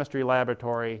geochemistry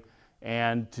laboratory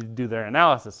and to do their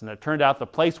analysis. And it turned out the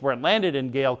place where it landed in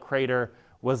Gale Crater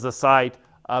was the site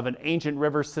of an ancient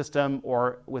river system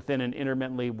or within an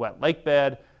intermittently wet lake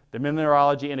bed. The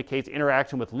mineralogy indicates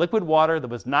interaction with liquid water that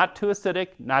was not too acidic,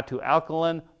 not too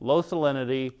alkaline, low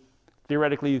salinity.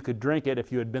 Theoretically, you could drink it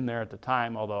if you had been there at the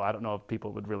time, although I don't know if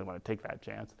people would really want to take that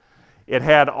chance. It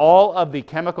had all of the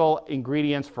chemical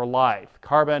ingredients for life: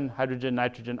 carbon, hydrogen,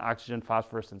 nitrogen, oxygen,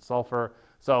 phosphorus, and sulfur.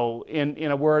 So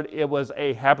in a word, it was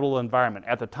a habitable environment.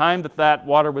 At the time that that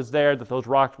water was there, that those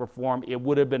rocks were formed, it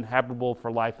would have been habitable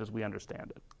for life as we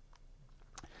understand it.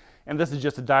 And this is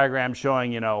just a diagram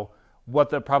showing,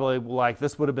 what the probably like.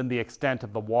 This would have been the extent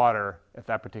of the water at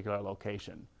that particular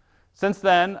location. Since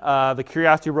then, the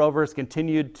Curiosity rover has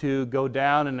continued to go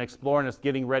down and explore, and it's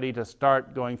getting ready to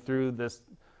start going through this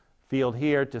field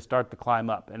here to start the climb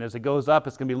up. And as it goes up,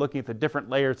 it's going to be looking at the different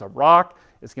layers of rock.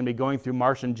 It's going to be going through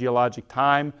Martian geologic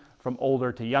time from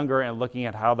older to younger and looking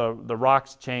at how the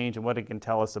rocks change and what it can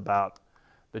tell us about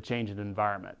the change in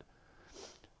environment.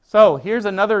 So here's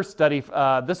another study.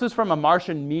 This is from a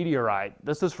Martian meteorite.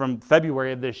 This is from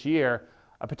February of this year.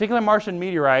 A particular Martian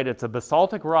meteorite, it's a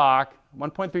basaltic rock,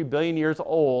 1.3 billion years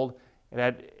old. It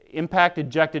had impact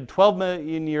ejected 12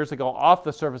 million years ago off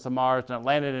the surface of Mars, and it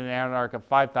landed in Antarctica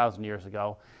 5,000 years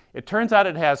ago. It turns out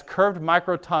it has curved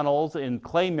microtunnels in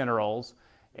clay minerals,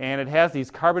 and it has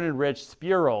these carbon-enriched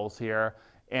spherules here.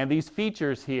 And these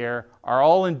features here are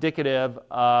all indicative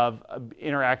of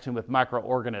interaction with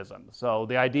microorganisms. So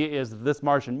the idea is that this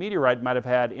Martian meteorite might have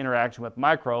had interaction with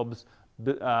microbes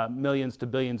millions to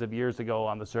billions of years ago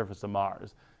on the surface of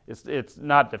Mars. It's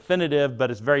not definitive,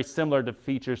 but it's very similar to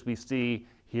features we see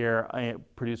here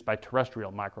produced by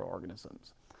terrestrial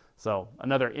microorganisms. So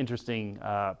another interesting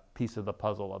piece of the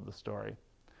puzzle of the story.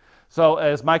 So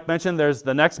as Mike mentioned, there's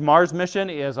the next Mars mission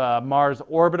is a Mars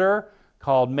orbiter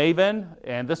called MAVEN,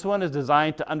 and this one is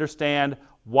designed to understand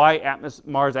why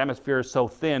Mars' atmosphere is so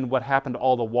thin, what happened to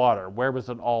all the water, where was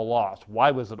it all lost, why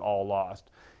was it all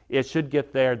lost. It should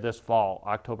get there this fall,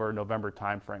 October, November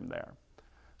timeframe there.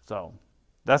 So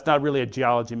that's not really a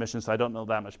geology mission, so I don't know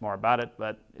that much more about it,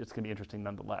 but it's going to be interesting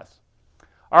nonetheless.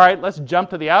 All right, let's jump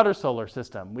to the outer solar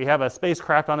system. We have a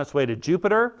spacecraft on its way to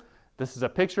Jupiter. This is a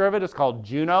picture of it. It's called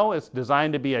Juno. It's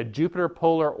designed to be a Jupiter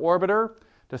polar orbiter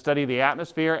to study the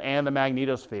atmosphere and the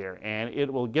magnetosphere, and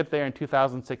it will get there in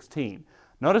 2016.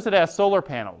 Notice it has solar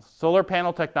panels. Solar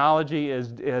panel technology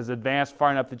is advanced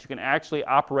far enough that you can actually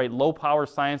operate low-power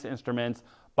science instruments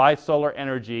by solar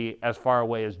energy as far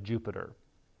away as Jupiter.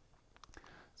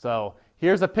 So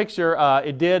here's a picture.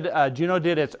 Juno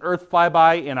did its Earth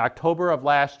flyby in October of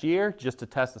last year just to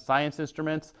test the science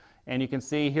instruments. And you can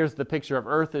see here's the picture of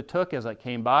Earth it took as it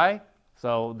came by.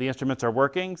 So the instruments are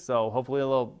working. So hopefully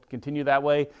it'll continue that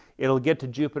way. It'll get to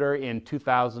Jupiter in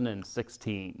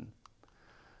 2016.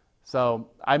 So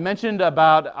I mentioned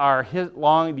about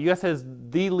the U.S. is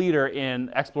the leader in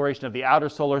exploration of the outer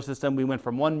solar system. We went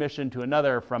from one mission to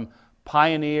another, from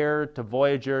Pioneer to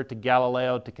Voyager to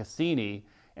Galileo to Cassini.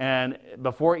 And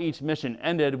before each mission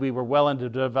ended, we were well into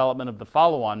the development of the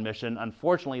follow-on mission.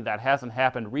 Unfortunately, that hasn't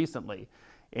happened recently.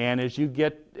 And as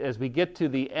we get to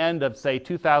the end of, say,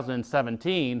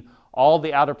 2017, all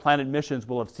the outer planet missions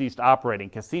will have ceased operating.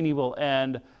 Cassini will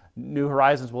end, New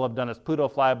Horizons will have done its Pluto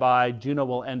flyby, Juno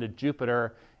will end at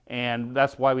Jupiter, and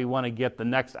that's why we want to get the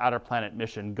next outer planet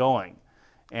mission going.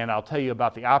 And I'll tell you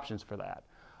about the options for that.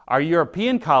 Our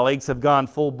European colleagues have gone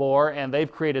full bore, and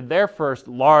they've created their first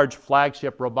large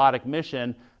flagship robotic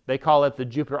mission. They call it the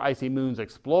Jupiter Icy Moons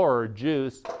Explorer,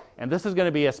 JUICE, and this is going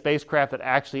to be a spacecraft that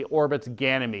actually orbits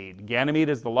Ganymede. Ganymede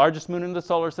is the largest moon in the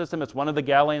solar system. It's one of the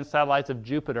Galilean satellites of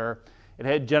Jupiter.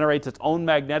 It generates its own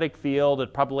magnetic field.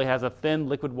 It probably has a thin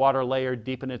liquid water layer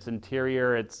deep in its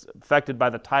interior. It's affected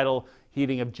by the tidal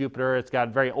heating of Jupiter. It's got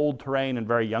very old terrain and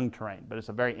very young terrain, but it's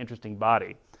a very interesting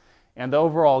body. And the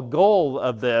overall goal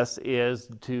of this is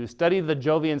to study the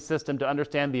Jovian system to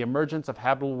understand the emergence of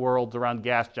habitable worlds around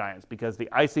gas giants, because the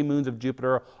icy moons of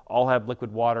Jupiter all have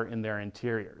liquid water in their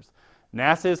interiors.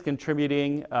 NASA is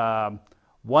contributing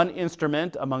one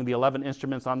instrument among the 11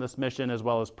 instruments on this mission, as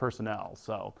well as personnel.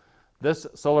 So this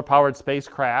solar-powered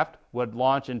spacecraft would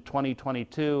launch in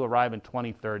 2022, arrive in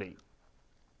 2030.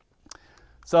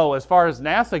 So as far as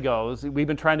NASA goes, we've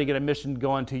been trying to get a mission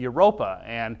going to Europa,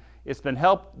 and it's been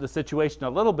helped the situation a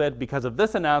little bit because of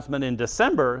this announcement in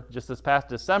December, just this past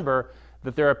December,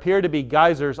 that there appear to be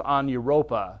geysers on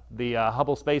Europa. The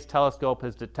Hubble Space Telescope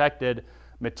has detected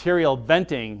material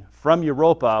venting from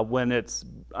Europa when it's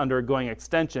undergoing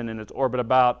extension in its orbit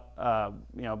about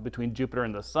between Jupiter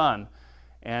and the Sun.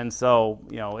 And so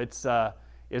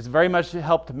it's very much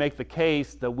helped to make the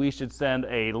case that we should send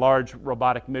a large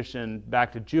robotic mission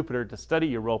back to Jupiter to study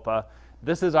Europa.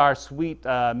 This is our sweet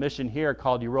mission here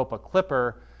called Europa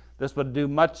Clipper. This would do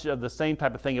much of the same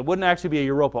type of thing. It wouldn't actually be a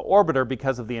Europa orbiter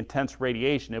because of the intense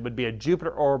radiation. It would be a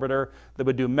Jupiter orbiter that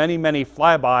would do many, many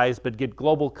flybys but get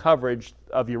global coverage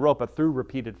of Europa through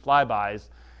repeated flybys.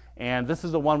 And this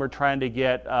is the one we're trying to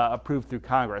get approved through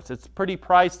Congress. It's pretty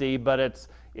pricey, but it's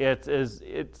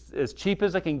as cheap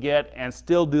as it can get and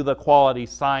still do the quality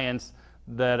science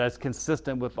that is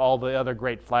consistent with all the other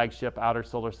great flagship outer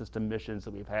solar system missions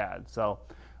that we've had. So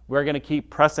we're going to keep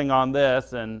pressing on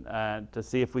this and to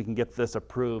see if we can get this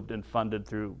approved and funded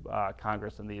through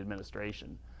Congress and the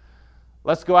administration.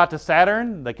 Let's go out to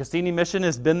Saturn. The Cassini mission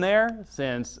has been there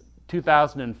since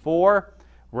 2004.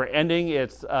 We're ending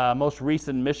its most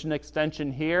recent mission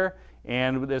extension here,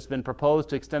 and it's been proposed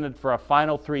to extend it for a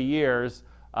final 3 years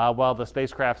while the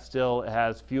spacecraft still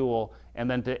has fuel, and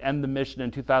then to end the mission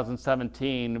in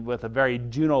 2017 with a very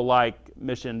Juno-like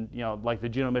mission, you know, like the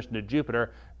Juno mission to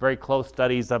Jupiter, very close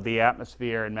studies of the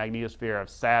atmosphere and magnetosphere of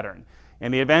Saturn.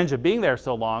 And the advantage of being there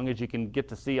so long is you can get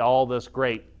to see all this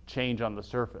great change on the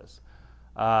surface.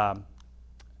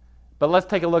 But let's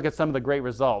take a look at some of the great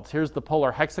results. Here's the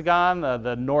polar hexagon,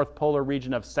 the north polar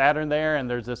region of Saturn there, and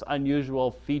there's this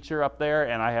unusual feature up there,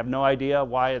 and I have no idea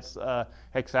why it's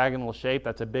hexagonal shape.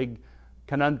 That's a big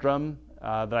conundrum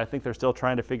that I think they're still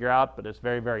trying to figure out, but it's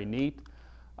very, very neat.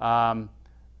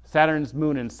 Saturn's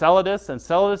moon Enceladus.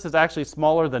 Enceladus is actually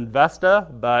smaller than Vesta,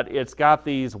 but it's got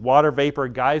these water vapor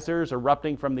geysers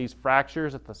erupting from these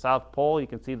fractures at the South Pole. You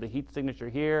can see the heat signature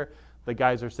here, the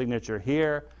geyser signature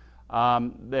here.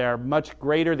 They're much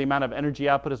greater, the amount of energy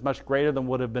output is much greater than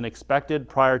would have been expected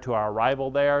prior to our arrival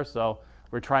there, so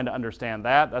we're trying to understand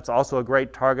that. That's also a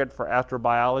great target for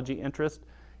astrobiology interest.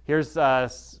 Here's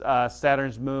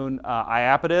Saturn's moon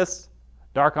Iapetus,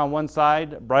 dark on one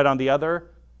side, bright on the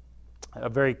other. A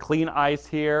very clean ice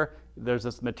here. There's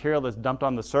this material that's dumped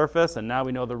on the surface, and now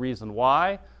we know the reason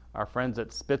why. Our friends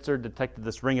at Spitzer detected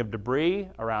this ring of debris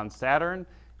around Saturn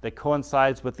that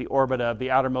coincides with the orbit of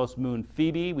the outermost moon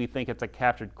Phoebe. We think it's a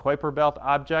captured Kuiper belt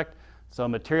object. So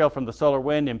material from the solar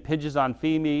wind impinges on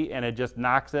Phoebe and it just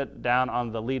knocks it down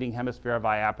on the leading hemisphere of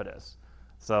Iapetus.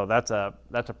 So that's a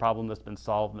problem that's been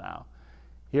solved now.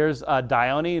 Here's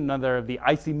Dione, another of the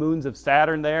icy moons of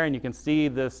Saturn there, and you can see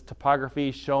this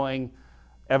topography showing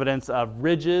evidence of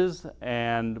ridges,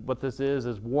 and what this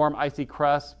is warm icy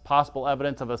crust, possible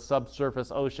evidence of a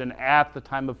subsurface ocean at the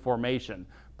time of formation.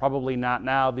 Probably not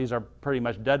now, these are pretty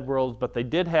much dead worlds, but they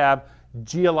did have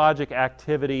geologic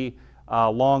activity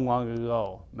long, long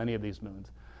ago, many of these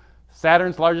moons.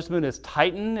 Saturn's largest moon is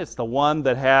Titan. It's the one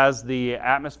that has the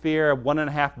atmosphere,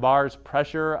 1.5 bars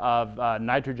pressure of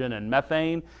nitrogen and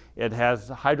methane. It has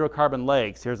hydrocarbon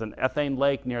lakes. Here's an ethane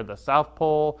lake near the South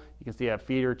Pole. You can see a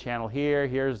feeder channel here.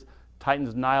 Here's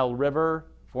Titan's Nile River,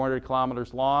 400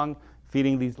 kilometers long,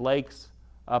 feeding these lakes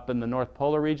up in the North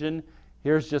Polar region.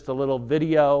 Here's just a little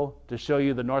video to show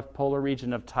you the North Polar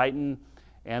region of Titan.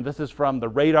 And this is from the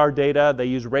radar data. They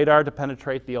use radar to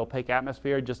penetrate the opaque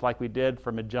atmosphere, just like we did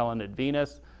for Magellan at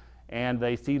Venus. And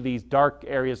they see these dark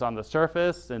areas on the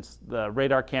surface. Since the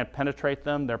radar can't penetrate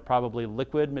them, they're probably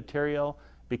liquid material.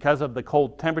 Because of the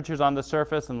cold temperatures on the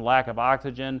surface and lack of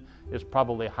oxygen, it's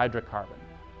probably hydrocarbon.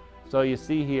 So you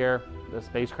see here, the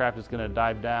spacecraft is going to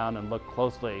dive down and look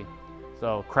closely.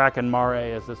 So Kraken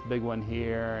Mare is this big one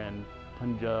here, and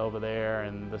Punja over there,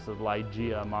 and this is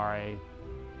Ligeia Mare.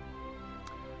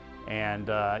 And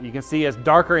you can see it's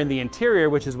darker in the interior,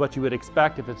 which is what you would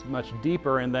expect if it's much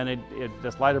deeper, and then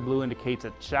this lighter blue indicates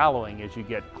it's shallowing as you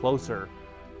get closer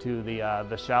to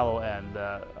the shallow end,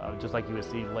 just like you would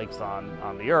see lakes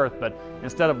on the Earth. But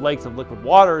instead of lakes of liquid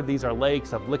water, these are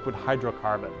lakes of liquid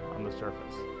hydrocarbon on the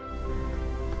surface.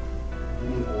 You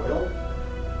mean oil?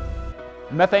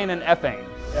 Methane and ethane.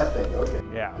 Ethane, okay.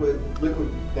 Yeah. With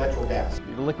liquid natural gas.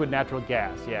 Liquid natural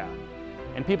gas, yeah.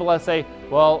 And people say,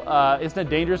 well, isn't it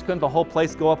dangerous? Couldn't the whole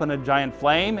place go up in a giant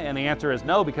flame? And the answer is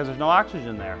no, because there's no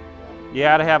oxygen there. You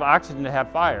got to have oxygen to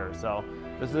have fire. So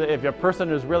this is, if a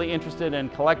person is really interested in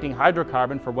collecting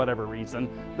hydrocarbon for whatever reason,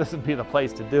 this would be the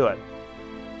place to do it.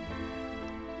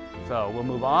 So we'll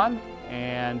move on.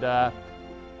 And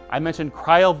I mentioned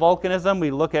cryovolcanism.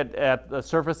 We look at the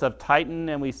surface of Titan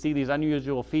and we see these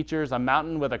unusual features, a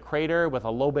mountain with a crater with a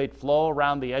lobate flow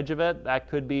around the edge of it. That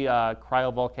could be a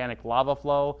cryovolcanic lava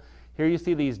flow. Here you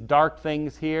see these dark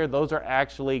things here. Those are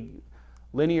actually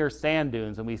linear sand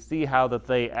dunes, and we see how that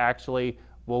they actually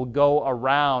will go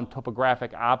around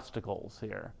topographic obstacles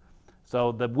here.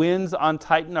 So the winds on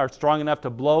Titan are strong enough to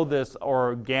blow this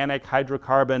organic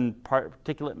hydrocarbon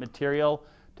particulate material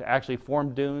to actually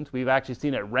form dunes. We've actually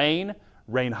seen it rain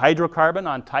hydrocarbon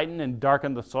on Titan and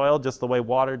darken the soil just the way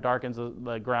water darkens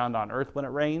the ground on Earth when it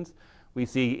rains. We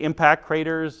see impact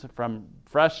craters from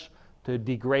fresh to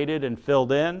degraded and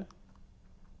filled in.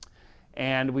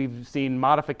 And we've seen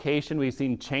modification, we've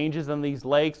seen changes in these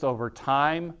lakes over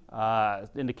time,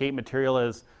 indicate material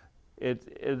is,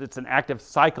 it's an active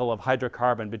cycle of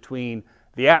hydrocarbon between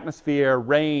the atmosphere,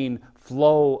 rain,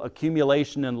 flow,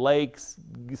 accumulation in lakes,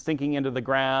 sinking into the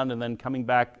ground, and then coming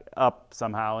back up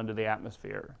somehow into the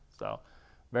atmosphere. So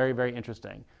very, very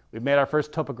interesting. We've made our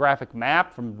first topographic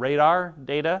map from radar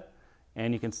data,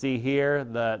 and you can see here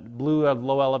the blue of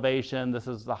low elevation. This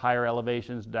is the higher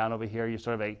elevations down over here. You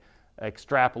sort of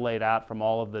extrapolate out from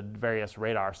all of the various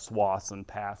radar swaths and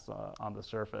paths on the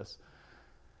surface.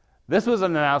 This was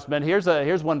an announcement.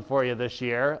 Here's one for you this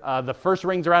year. The first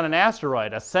rings around an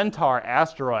asteroid, a Centaur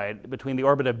asteroid between the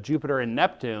orbit of Jupiter and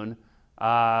Neptune,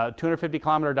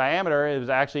 250-kilometer diameter. It was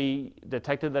actually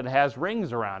detected that it has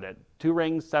rings around it. 2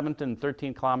 rings, 7 and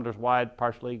 13 kilometers wide,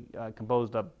 partially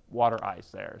composed of water ice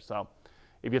there. So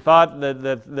if you thought that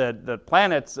the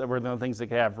planets were the things that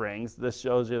could have rings, this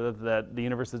shows you that the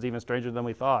universe is even stranger than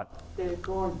we thought. Dave,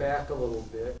 going back a little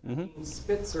bit,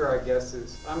 Spitzer, I guess,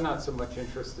 I'm not so much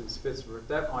interested in Spitzer, but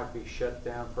that might be shut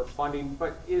down for funding.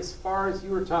 But as far as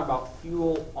you were talking about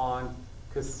fuel on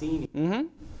Cassini,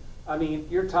 I mean,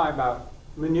 you're talking about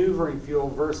maneuvering fuel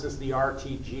versus the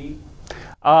RTG.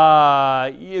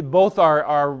 Both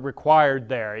are required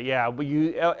there. Yeah, but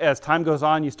as time goes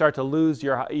on, you start to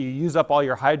you use up all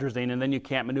your hydrazine, and then you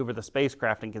can't maneuver the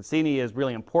spacecraft. And Cassini is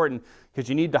really important because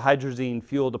you need the hydrazine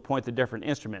fuel to point the different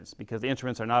instruments, because the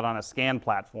instruments are not on a scan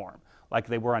platform like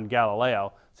they were on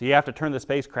Galileo. So you have to turn the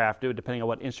spacecraft depending on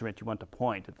what instrument you want to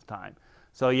point at the time.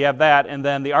 So you have that, and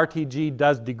then the RTG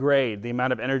does degrade. The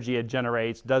amount of energy it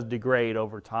generates does degrade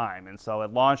over time. And so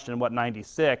it launched in,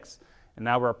 96? And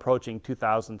now we're approaching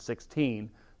 2016,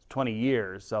 20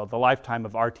 years. So the lifetime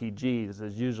of RTGs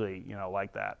is usually,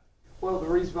 like that. Well, the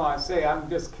reason why I say I'm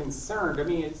just concerned, I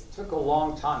mean, it took a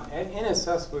long time. And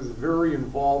NSS was very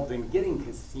involved in getting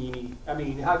Cassini. I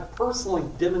mean, I personally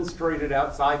demonstrated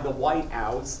outside the White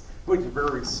House, which is a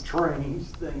very strange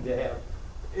thing to have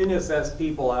NSS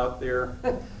people out there.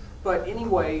 But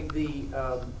anyway, the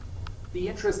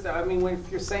interest, I mean, if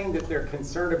you're saying that they're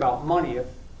concerned about money,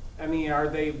 are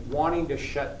they wanting to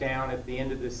shut down at the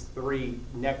end of this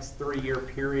next 3-year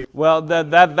period? Well,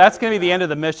 that's going to be the end of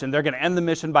the mission. They're going to end the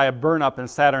mission by a burn-up in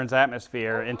Saturn's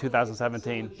atmosphere in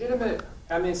 2017. It's legitimate.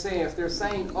 If they're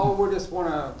saying, we just want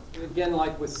to, again,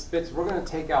 like with Spitz, we're going to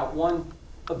take out one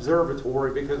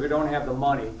observatory because we don't have the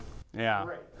money. Yeah.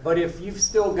 Great. But if you've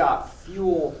still got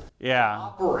fuel to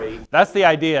operate, that's the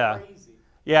idea. Crazy.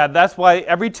 Yeah, that's why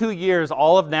every 2 years,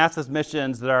 all of NASA's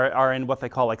missions that are in what they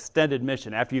call extended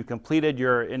mission, after you've completed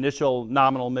your initial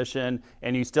nominal mission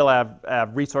and you still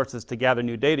have resources to gather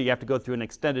new data, you have to go through an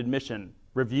extended mission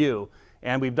review.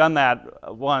 And we've done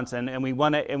that once, and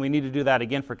we need to do that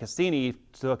again for Cassini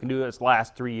so it can do its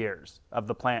last 3 years of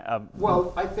the plan.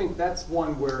 Well, I think that's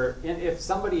one where if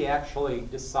somebody actually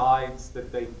decides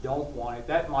that they don't want it,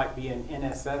 that might be an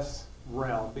NSS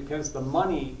realm, because the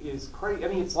money is crazy. I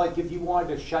mean, it's like if you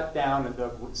wanted to shut down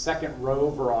the second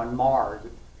rover on Mars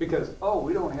because,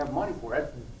 we don't have money for it.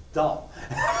 That's dumb.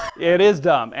 It is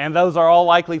dumb, and those are all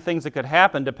likely things that could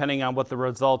happen depending on what the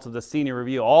results of the senior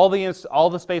review. All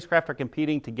the spacecraft are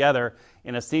competing together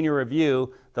in a senior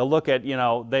review. They'll look at,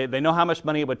 they know how much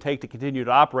money it would take to continue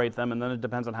to operate them, and then it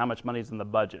depends on how much money is in the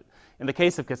budget. In the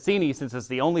case of Cassini, since it's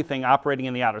the only thing operating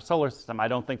in the outer solar system, I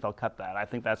don't think they'll cut that. I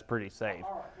think that's pretty safe.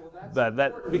 All right, well,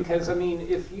 that's important because,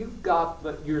 if you've got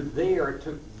you're there, it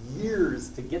took years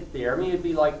to get there. It'd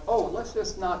be like, let's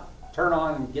just not turn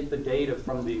on and get the data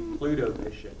from the Pluto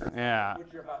mission. Yeah.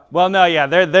 Well, no, yeah,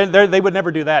 they would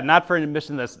never do that. Not for a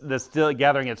mission that's still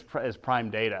gathering its prime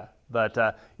data. But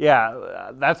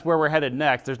that's where we're headed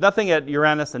next. There's nothing at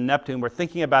Uranus and Neptune. We're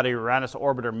thinking about a Uranus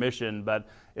orbiter mission, but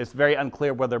it's very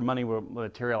unclear whether money will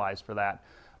materialize for that.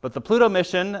 But the Pluto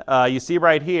mission, you see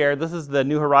right here, this is the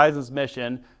New Horizons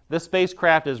mission. This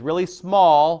spacecraft is really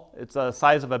small. It's the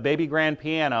size of a baby grand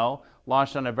piano,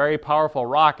 launched on a very powerful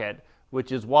rocket,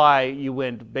 which is why you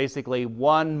went basically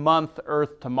 1 month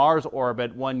Earth to Mars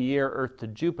orbit, 1 year Earth to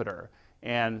Jupiter.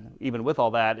 And even with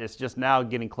all that, it's just now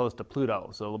getting close to Pluto.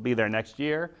 So it'll be there next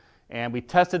year. And we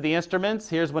tested the instruments.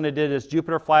 Here's when it did its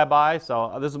Jupiter flyby.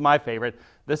 So this is my favorite.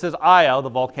 This is Io, the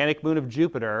volcanic moon of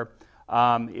Jupiter.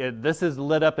 This is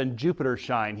lit up in Jupiter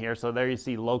shine here. So there you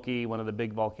see Loki, one of the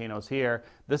big volcanoes here.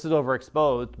 This is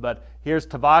overexposed, but here's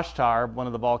Tvashtar, one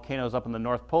of the volcanoes up in the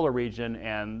North Polar region,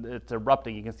 and it's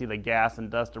erupting. You can see the gas and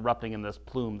dust erupting in this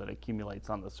plume that accumulates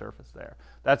on the surface there.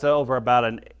 That's over about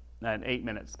an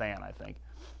 8-minute span, I think.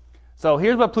 So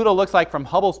here's what Pluto looks like from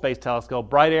Hubble Space Telescope.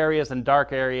 Bright areas and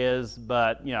dark areas,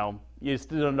 but you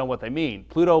still don't know what they mean.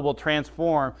 Pluto will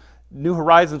transform, New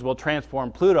Horizons will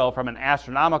transform Pluto from an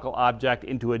astronomical object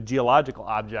into a geological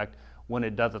object when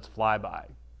it does its flyby.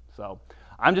 So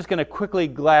I'm just going to quickly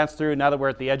glance through, now that we're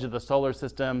at the edge of the solar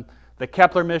system, The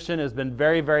Kepler mission has been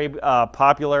very, very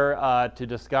popular to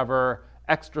discover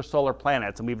extrasolar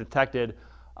planets, and we've detected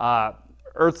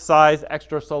Earth-sized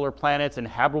extrasolar planets in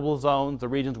habitable zones, the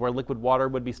regions where liquid water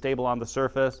would be stable on the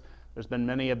surface. There's been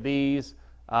many of these.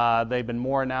 They've been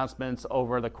more announcements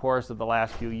over the course of the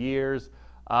last few years.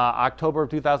 October of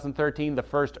 2013, the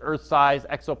first Earth-sized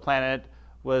exoplanet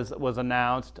was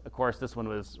announced. Of course, this one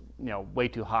was way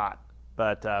too hot,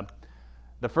 but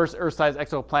the first Earth-sized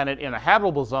exoplanet in a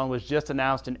habitable zone was just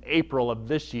announced in April of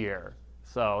this year.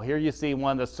 So here you see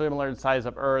one that's similar in size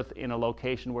of Earth in a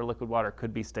location where liquid water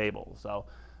could be stable. So,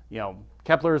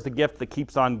 Kepler is the gift that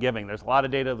keeps on giving. There's a lot of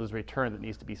data that was returned that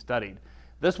needs to be studied.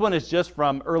 This one is just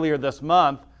from earlier this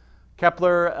month.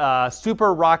 Kepler,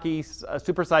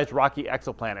 supersized rocky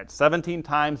exoplanet, 17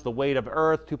 times the weight of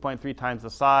Earth, 2.3 times the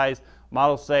size.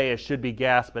 Models say it should be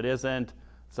gas, but isn't.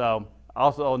 So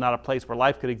also not a place where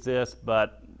life could exist,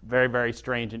 but very, very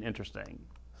strange and interesting.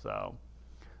 So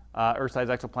Earth-sized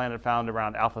exoplanet found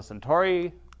around Alpha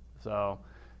Centauri. So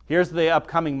here's the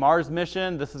upcoming Mars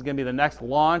mission. This is going to be the next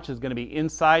launch. Is going to be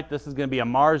InSight. This is going to be a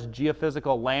Mars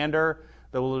geophysical lander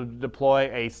that will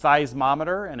deploy a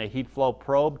seismometer and a heat flow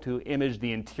probe to image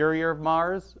the interior of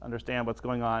Mars, understand what's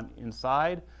going on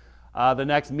inside. The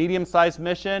next medium-sized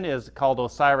mission is called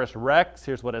OSIRIS-REx.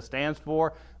 Here's what it stands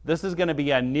for. This is going to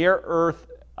be a near-Earth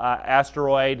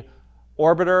asteroid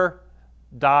orbiter,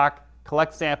 dock,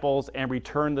 collect samples, and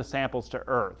return the samples to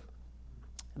Earth.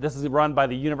 This is run by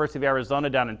the University of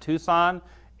Arizona down in Tucson.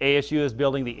 ASU is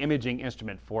building the imaging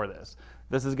instrument for this.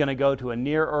 This is going to go to a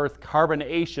near-Earth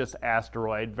carbonaceous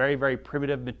asteroid, very, very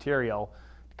primitive material,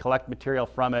 collect material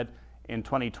from it in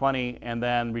 2020, and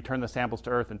then return the samples to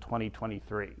Earth in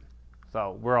 2023.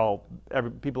 So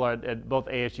people at both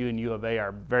ASU and U of A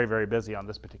are very, very busy on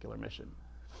this particular mission.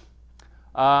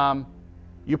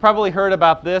 You probably heard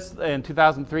about this in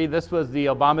 2003. This was the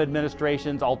Obama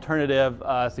administration's alternative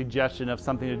suggestion of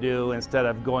something to do instead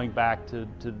of going back to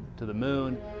the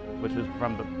moon, which was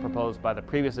proposed by the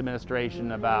previous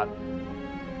administration about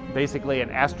basically an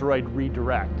asteroid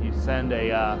redirect. You send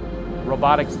a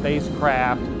robotic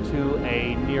spacecraft to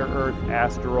a near-Earth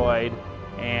asteroid,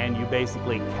 and you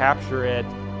basically capture it,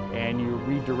 and you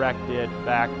redirect it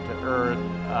back to Earth,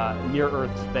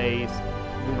 near-Earth space,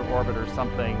 lunar orbit or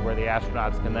something, where the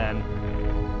astronauts can then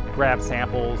grab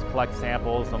samples, collect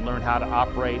samples, and learn how to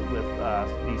operate with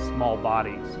these small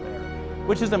bodies there,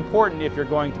 which is important if you're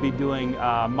going to be doing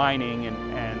mining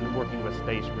and working with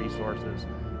space resources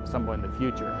at some point in the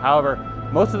future. However,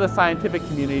 most of the scientific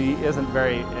community isn't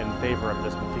very in favor of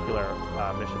this particular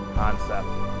mission concept.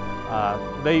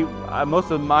 Most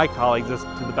of my colleagues,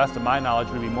 to the best of my knowledge,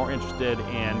 would be more interested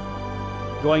in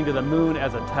going to the moon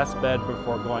as a test bed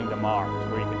before going to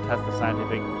Mars, where you can test the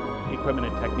scientific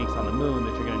equipment and techniques on the moon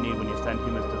that you're going to need when you send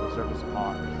humans to the surface of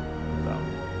Mars.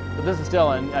 But this is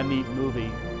still a neat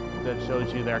movie that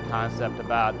shows you their concept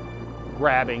about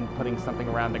putting something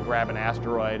around to grab an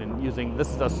asteroid and using, this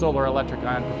is a solar electric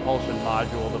ion propulsion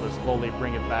module that will slowly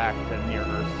bring it back to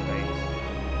near-Earth space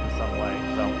in some way.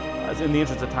 So in the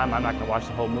interest of time, I'm not going to watch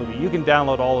the whole movie. You can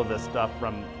download all of this stuff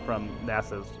from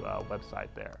NASA's website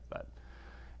there. But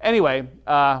anyway,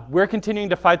 we're continuing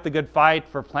to fight the good fight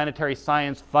for planetary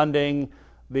science funding.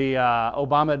 The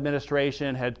Obama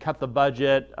administration had cut the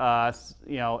budget,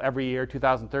 every year,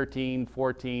 2013,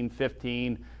 14,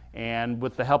 15, and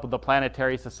with the help of the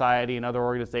Planetary Society and other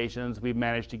organizations, we've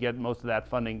managed to get most of that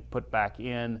funding put back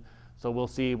in. So we'll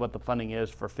see what the funding is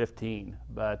for 15.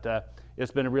 But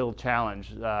it's been a real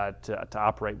challenge to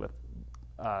operate with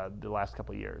the last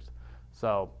couple of years.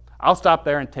 So I'll stop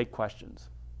there and take questions.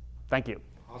 Thank you.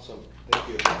 Awesome. Thank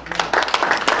you.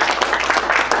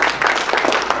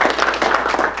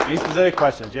 Any specific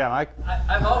questions? Yeah, Mike?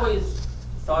 I've always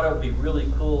thought it would be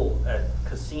really cool at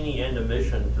Cassini end of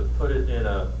mission to put it in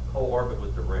a co-orbit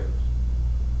with the rings.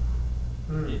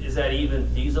 Is that even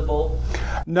feasible?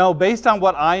 No, based on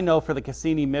what I know for the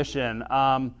Cassini mission,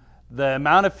 the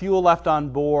amount of fuel left on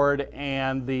board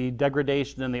and the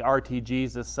degradation in the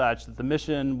RTGs is such that the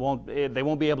mission won't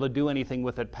be able to do anything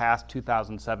with it past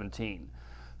 2017.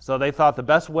 So they thought the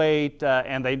best way,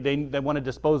 and they want to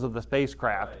dispose of the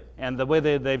spacecraft, right. And the way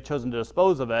they've chosen to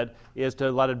dispose of it is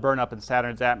to let it burn up in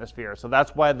Saturn's atmosphere. So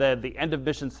that's why the end of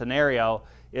mission scenario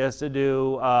is to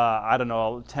do,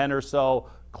 10 or so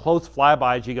close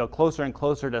flybys. You go closer and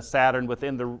closer to Saturn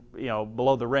within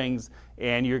below the rings,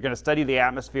 and you're going to study the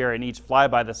atmosphere in each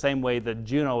flyby the same way that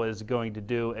Juno is going to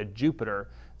do at Jupiter.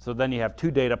 So then you have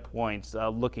 2 data points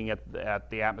looking at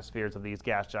the atmospheres of these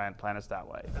gas giant planets that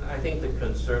way. And I think the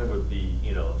concern would be,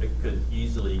 it could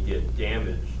easily get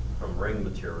damaged from ring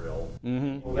material.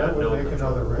 Mm-hmm. Well, that would make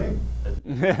another ring.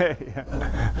 Yeah.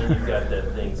 And you've got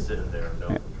that thing sitting there, no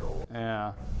control.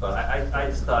 Yeah. But I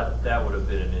just thought that would have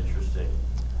been an interesting.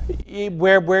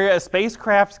 Where a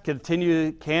spacecraft can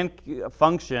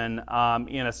function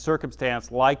in a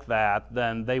circumstance like that,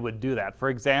 then they would do that. For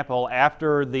example,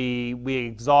 after we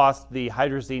exhaust the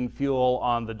hydrazine fuel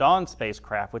on the Dawn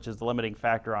spacecraft, which is the limiting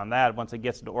factor on that, once it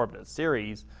gets into orbit at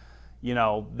Ceres, you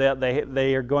know,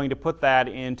 they are going to put that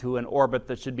into an orbit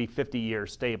that should be 50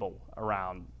 years stable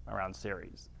around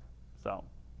Ceres. So,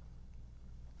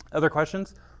 other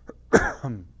questions?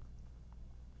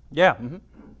 Yeah. Mm-hmm.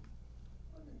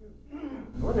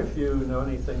 What if you know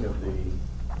anything of the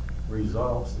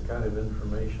results, the kind of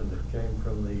information that came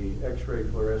from the X-ray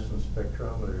fluorescence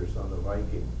spectrometers on the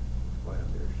Viking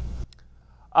landers?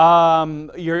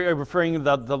 You're referring to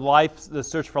the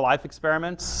search for life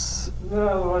experiments?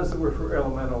 No, the ones that were for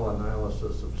elemental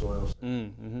analysis of soils.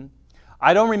 Mm-hmm.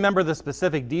 I don't remember the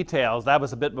specific details. That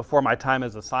was a bit before my time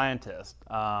as a scientist.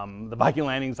 The Viking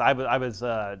landings, I was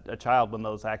a child when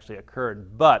those actually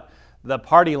occurred. But the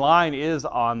party line is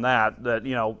on that,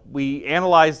 you know, we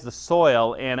analyzed the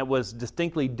soil and it was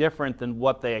distinctly different than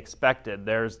what they expected.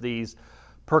 There's these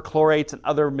perchlorates and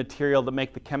other material that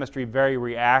make the chemistry very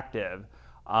reactive.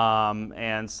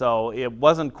 And so it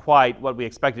wasn't quite what we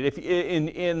expected. If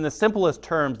in the simplest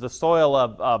terms, the soil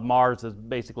of Mars is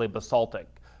basically basaltic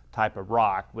type of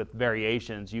rock with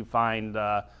variations. You find,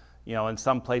 you know, in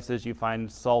some places you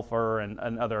find sulfur and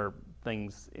other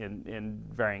things in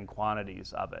varying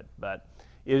quantities of it. But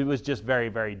it was just very,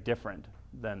 very different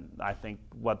than I think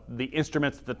what the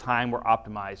instruments at the time were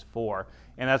optimized for.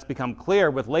 And that's become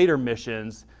clear with later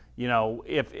missions. You know,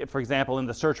 if for example, in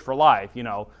the search for life, you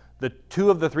know, the 2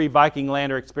 of the 3 Viking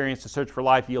lander experiments to search for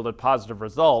life yielded positive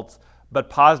results, but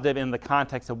positive in the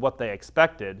context of what they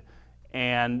expected.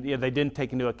 And you know, they didn't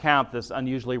take into account this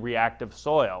unusually reactive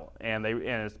soil, and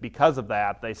it's because of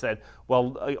that they said,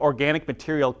 well, organic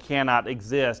material cannot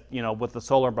exist, you know, with the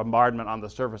solar bombardment on the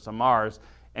surface of Mars.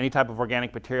 Any type of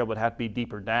organic material would have to be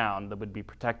deeper down that would be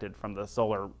protected from the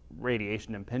solar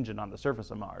radiation impingement on the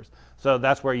surface of Mars. So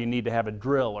that's where you need to have a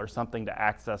drill or something to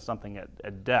access something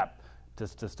at depth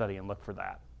to study and look for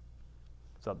that.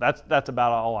 So that's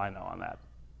about all I know on that.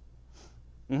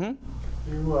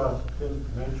 Mm-hmm. You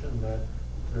didn't mention that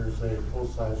there's a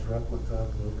full-size replica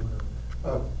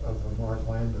of the Mars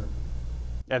lander.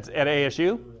 At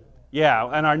ASU? Yeah,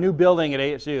 and our new building at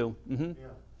ASU. Mm-hmm.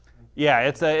 Yeah,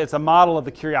 it's a model of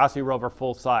the Curiosity rover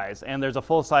full size, and there's a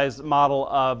full size model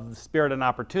of Spirit and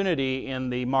Opportunity in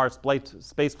the Mars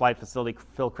spaceflight facility,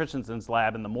 Phil Christensen's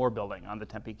lab in the Moore building on the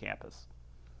Tempe campus.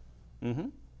 Mm-hmm.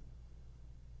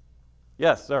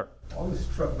 Yes, sir. I was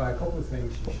struck by a couple of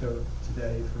things you showed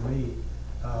today for me.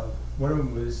 One of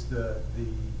them was the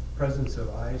presence of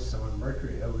ice on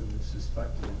Mercury. I wouldn't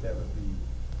suspect that would be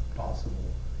possible.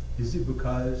 Is it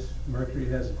because Mercury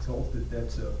has a tilt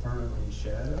that's a permanently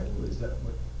shadow? Is that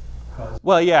what caused?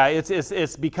 Well, yeah,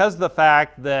 it's because of the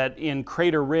fact that in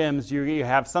crater rims you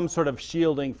have some sort of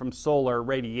shielding from solar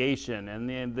radiation,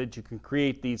 and that you can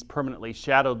create these permanently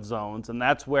shadowed zones, and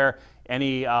that's where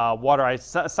any water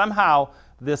ice, somehow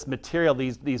this material,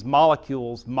 these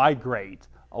molecules migrate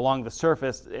along the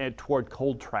surface toward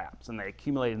cold traps, and they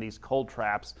accumulate in these cold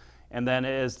traps, and then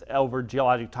as over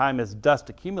geologic time, as dust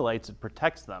accumulates, it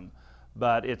protects them.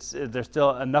 But there's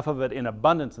still enough of it in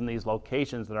abundance in these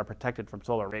locations that are protected from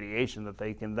solar radiation that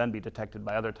they can then be detected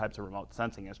by other types of remote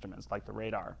sensing instruments like the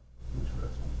radar.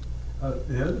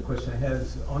 Interesting. The other question I have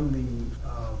is on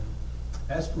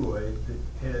the asteroid that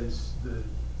has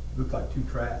look like 2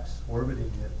 tracks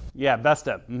orbiting it. Yeah,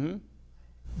 Vesta. Mm-hmm.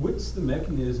 What's the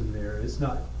mechanism there? It's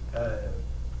not a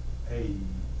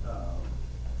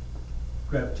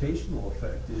gravitational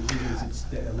effect, is it? Is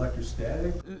it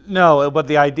electrostatic? No, but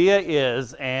the idea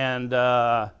is, and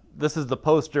this is the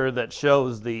poster that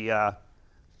shows the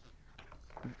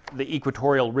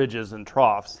equatorial ridges and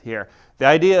troughs here. The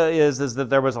idea is that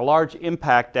there was a large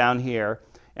impact down here,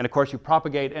 and of course you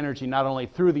propagate energy not only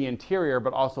through the interior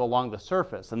but also along the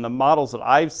surface. And the models that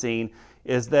I've seen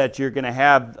is that you're going to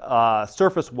have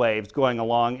surface waves going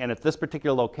along, and at this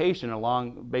particular location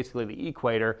along basically the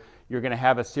equator, you're going to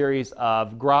have a series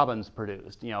of grabens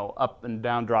produced, you know, up and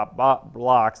down drop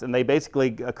blocks, and they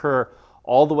basically occur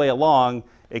all the way along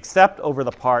except over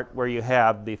the part where you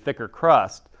have the thicker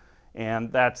crust, and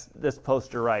that's this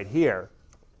poster right here.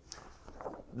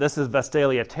 This is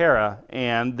Vestalia Terra,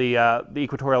 and the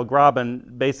equatorial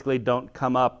graben basically don't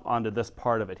come up onto this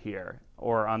part of it here,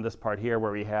 or on this part here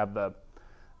where we have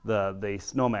the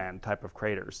snowman type of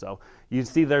craters. So you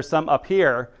see there's some up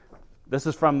here This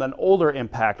is from an older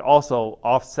impact, also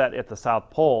offset at the South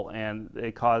Pole, and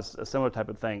it caused a similar type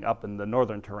of thing up in the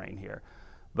northern terrain here.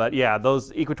 But yeah,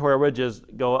 those equatorial ridges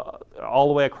go all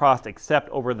the way across except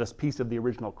over this piece of the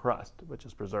original crust, which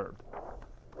is preserved.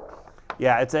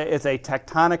 Yeah, it's a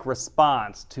tectonic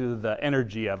response to the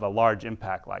energy of a large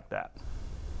impact like that.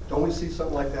 Don't we see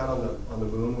something like that on the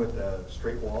moon with a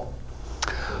straight wall?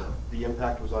 The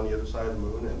impact was on the other side of the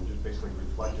moon and just basically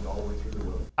reflected all the way through the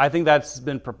moon. I think that's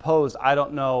been proposed. I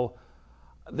don't know.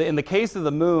 In the case of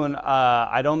the moon,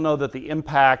 I don't know that the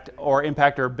impact or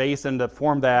impactor basin to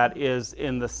form that is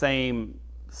in the same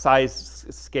size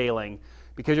scaling,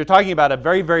 because you're talking about a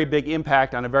very, very big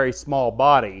impact on a very small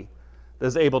body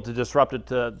that's able to disrupt it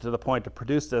to the point to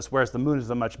produce this, whereas the moon is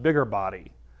a much bigger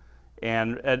body.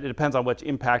 And it depends on which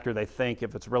impactor they think.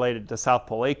 If it's related to South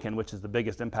Pole Aitken, which is the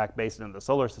biggest impact basin in the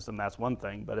solar system, that's one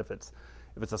thing. But if it's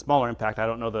a smaller impact, I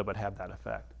don't know that it would have that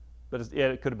effect. But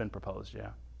it could have been proposed, yeah.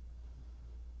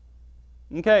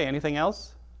 Okay, anything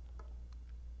else?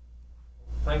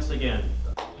 Thanks again.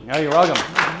 Yeah, you're welcome.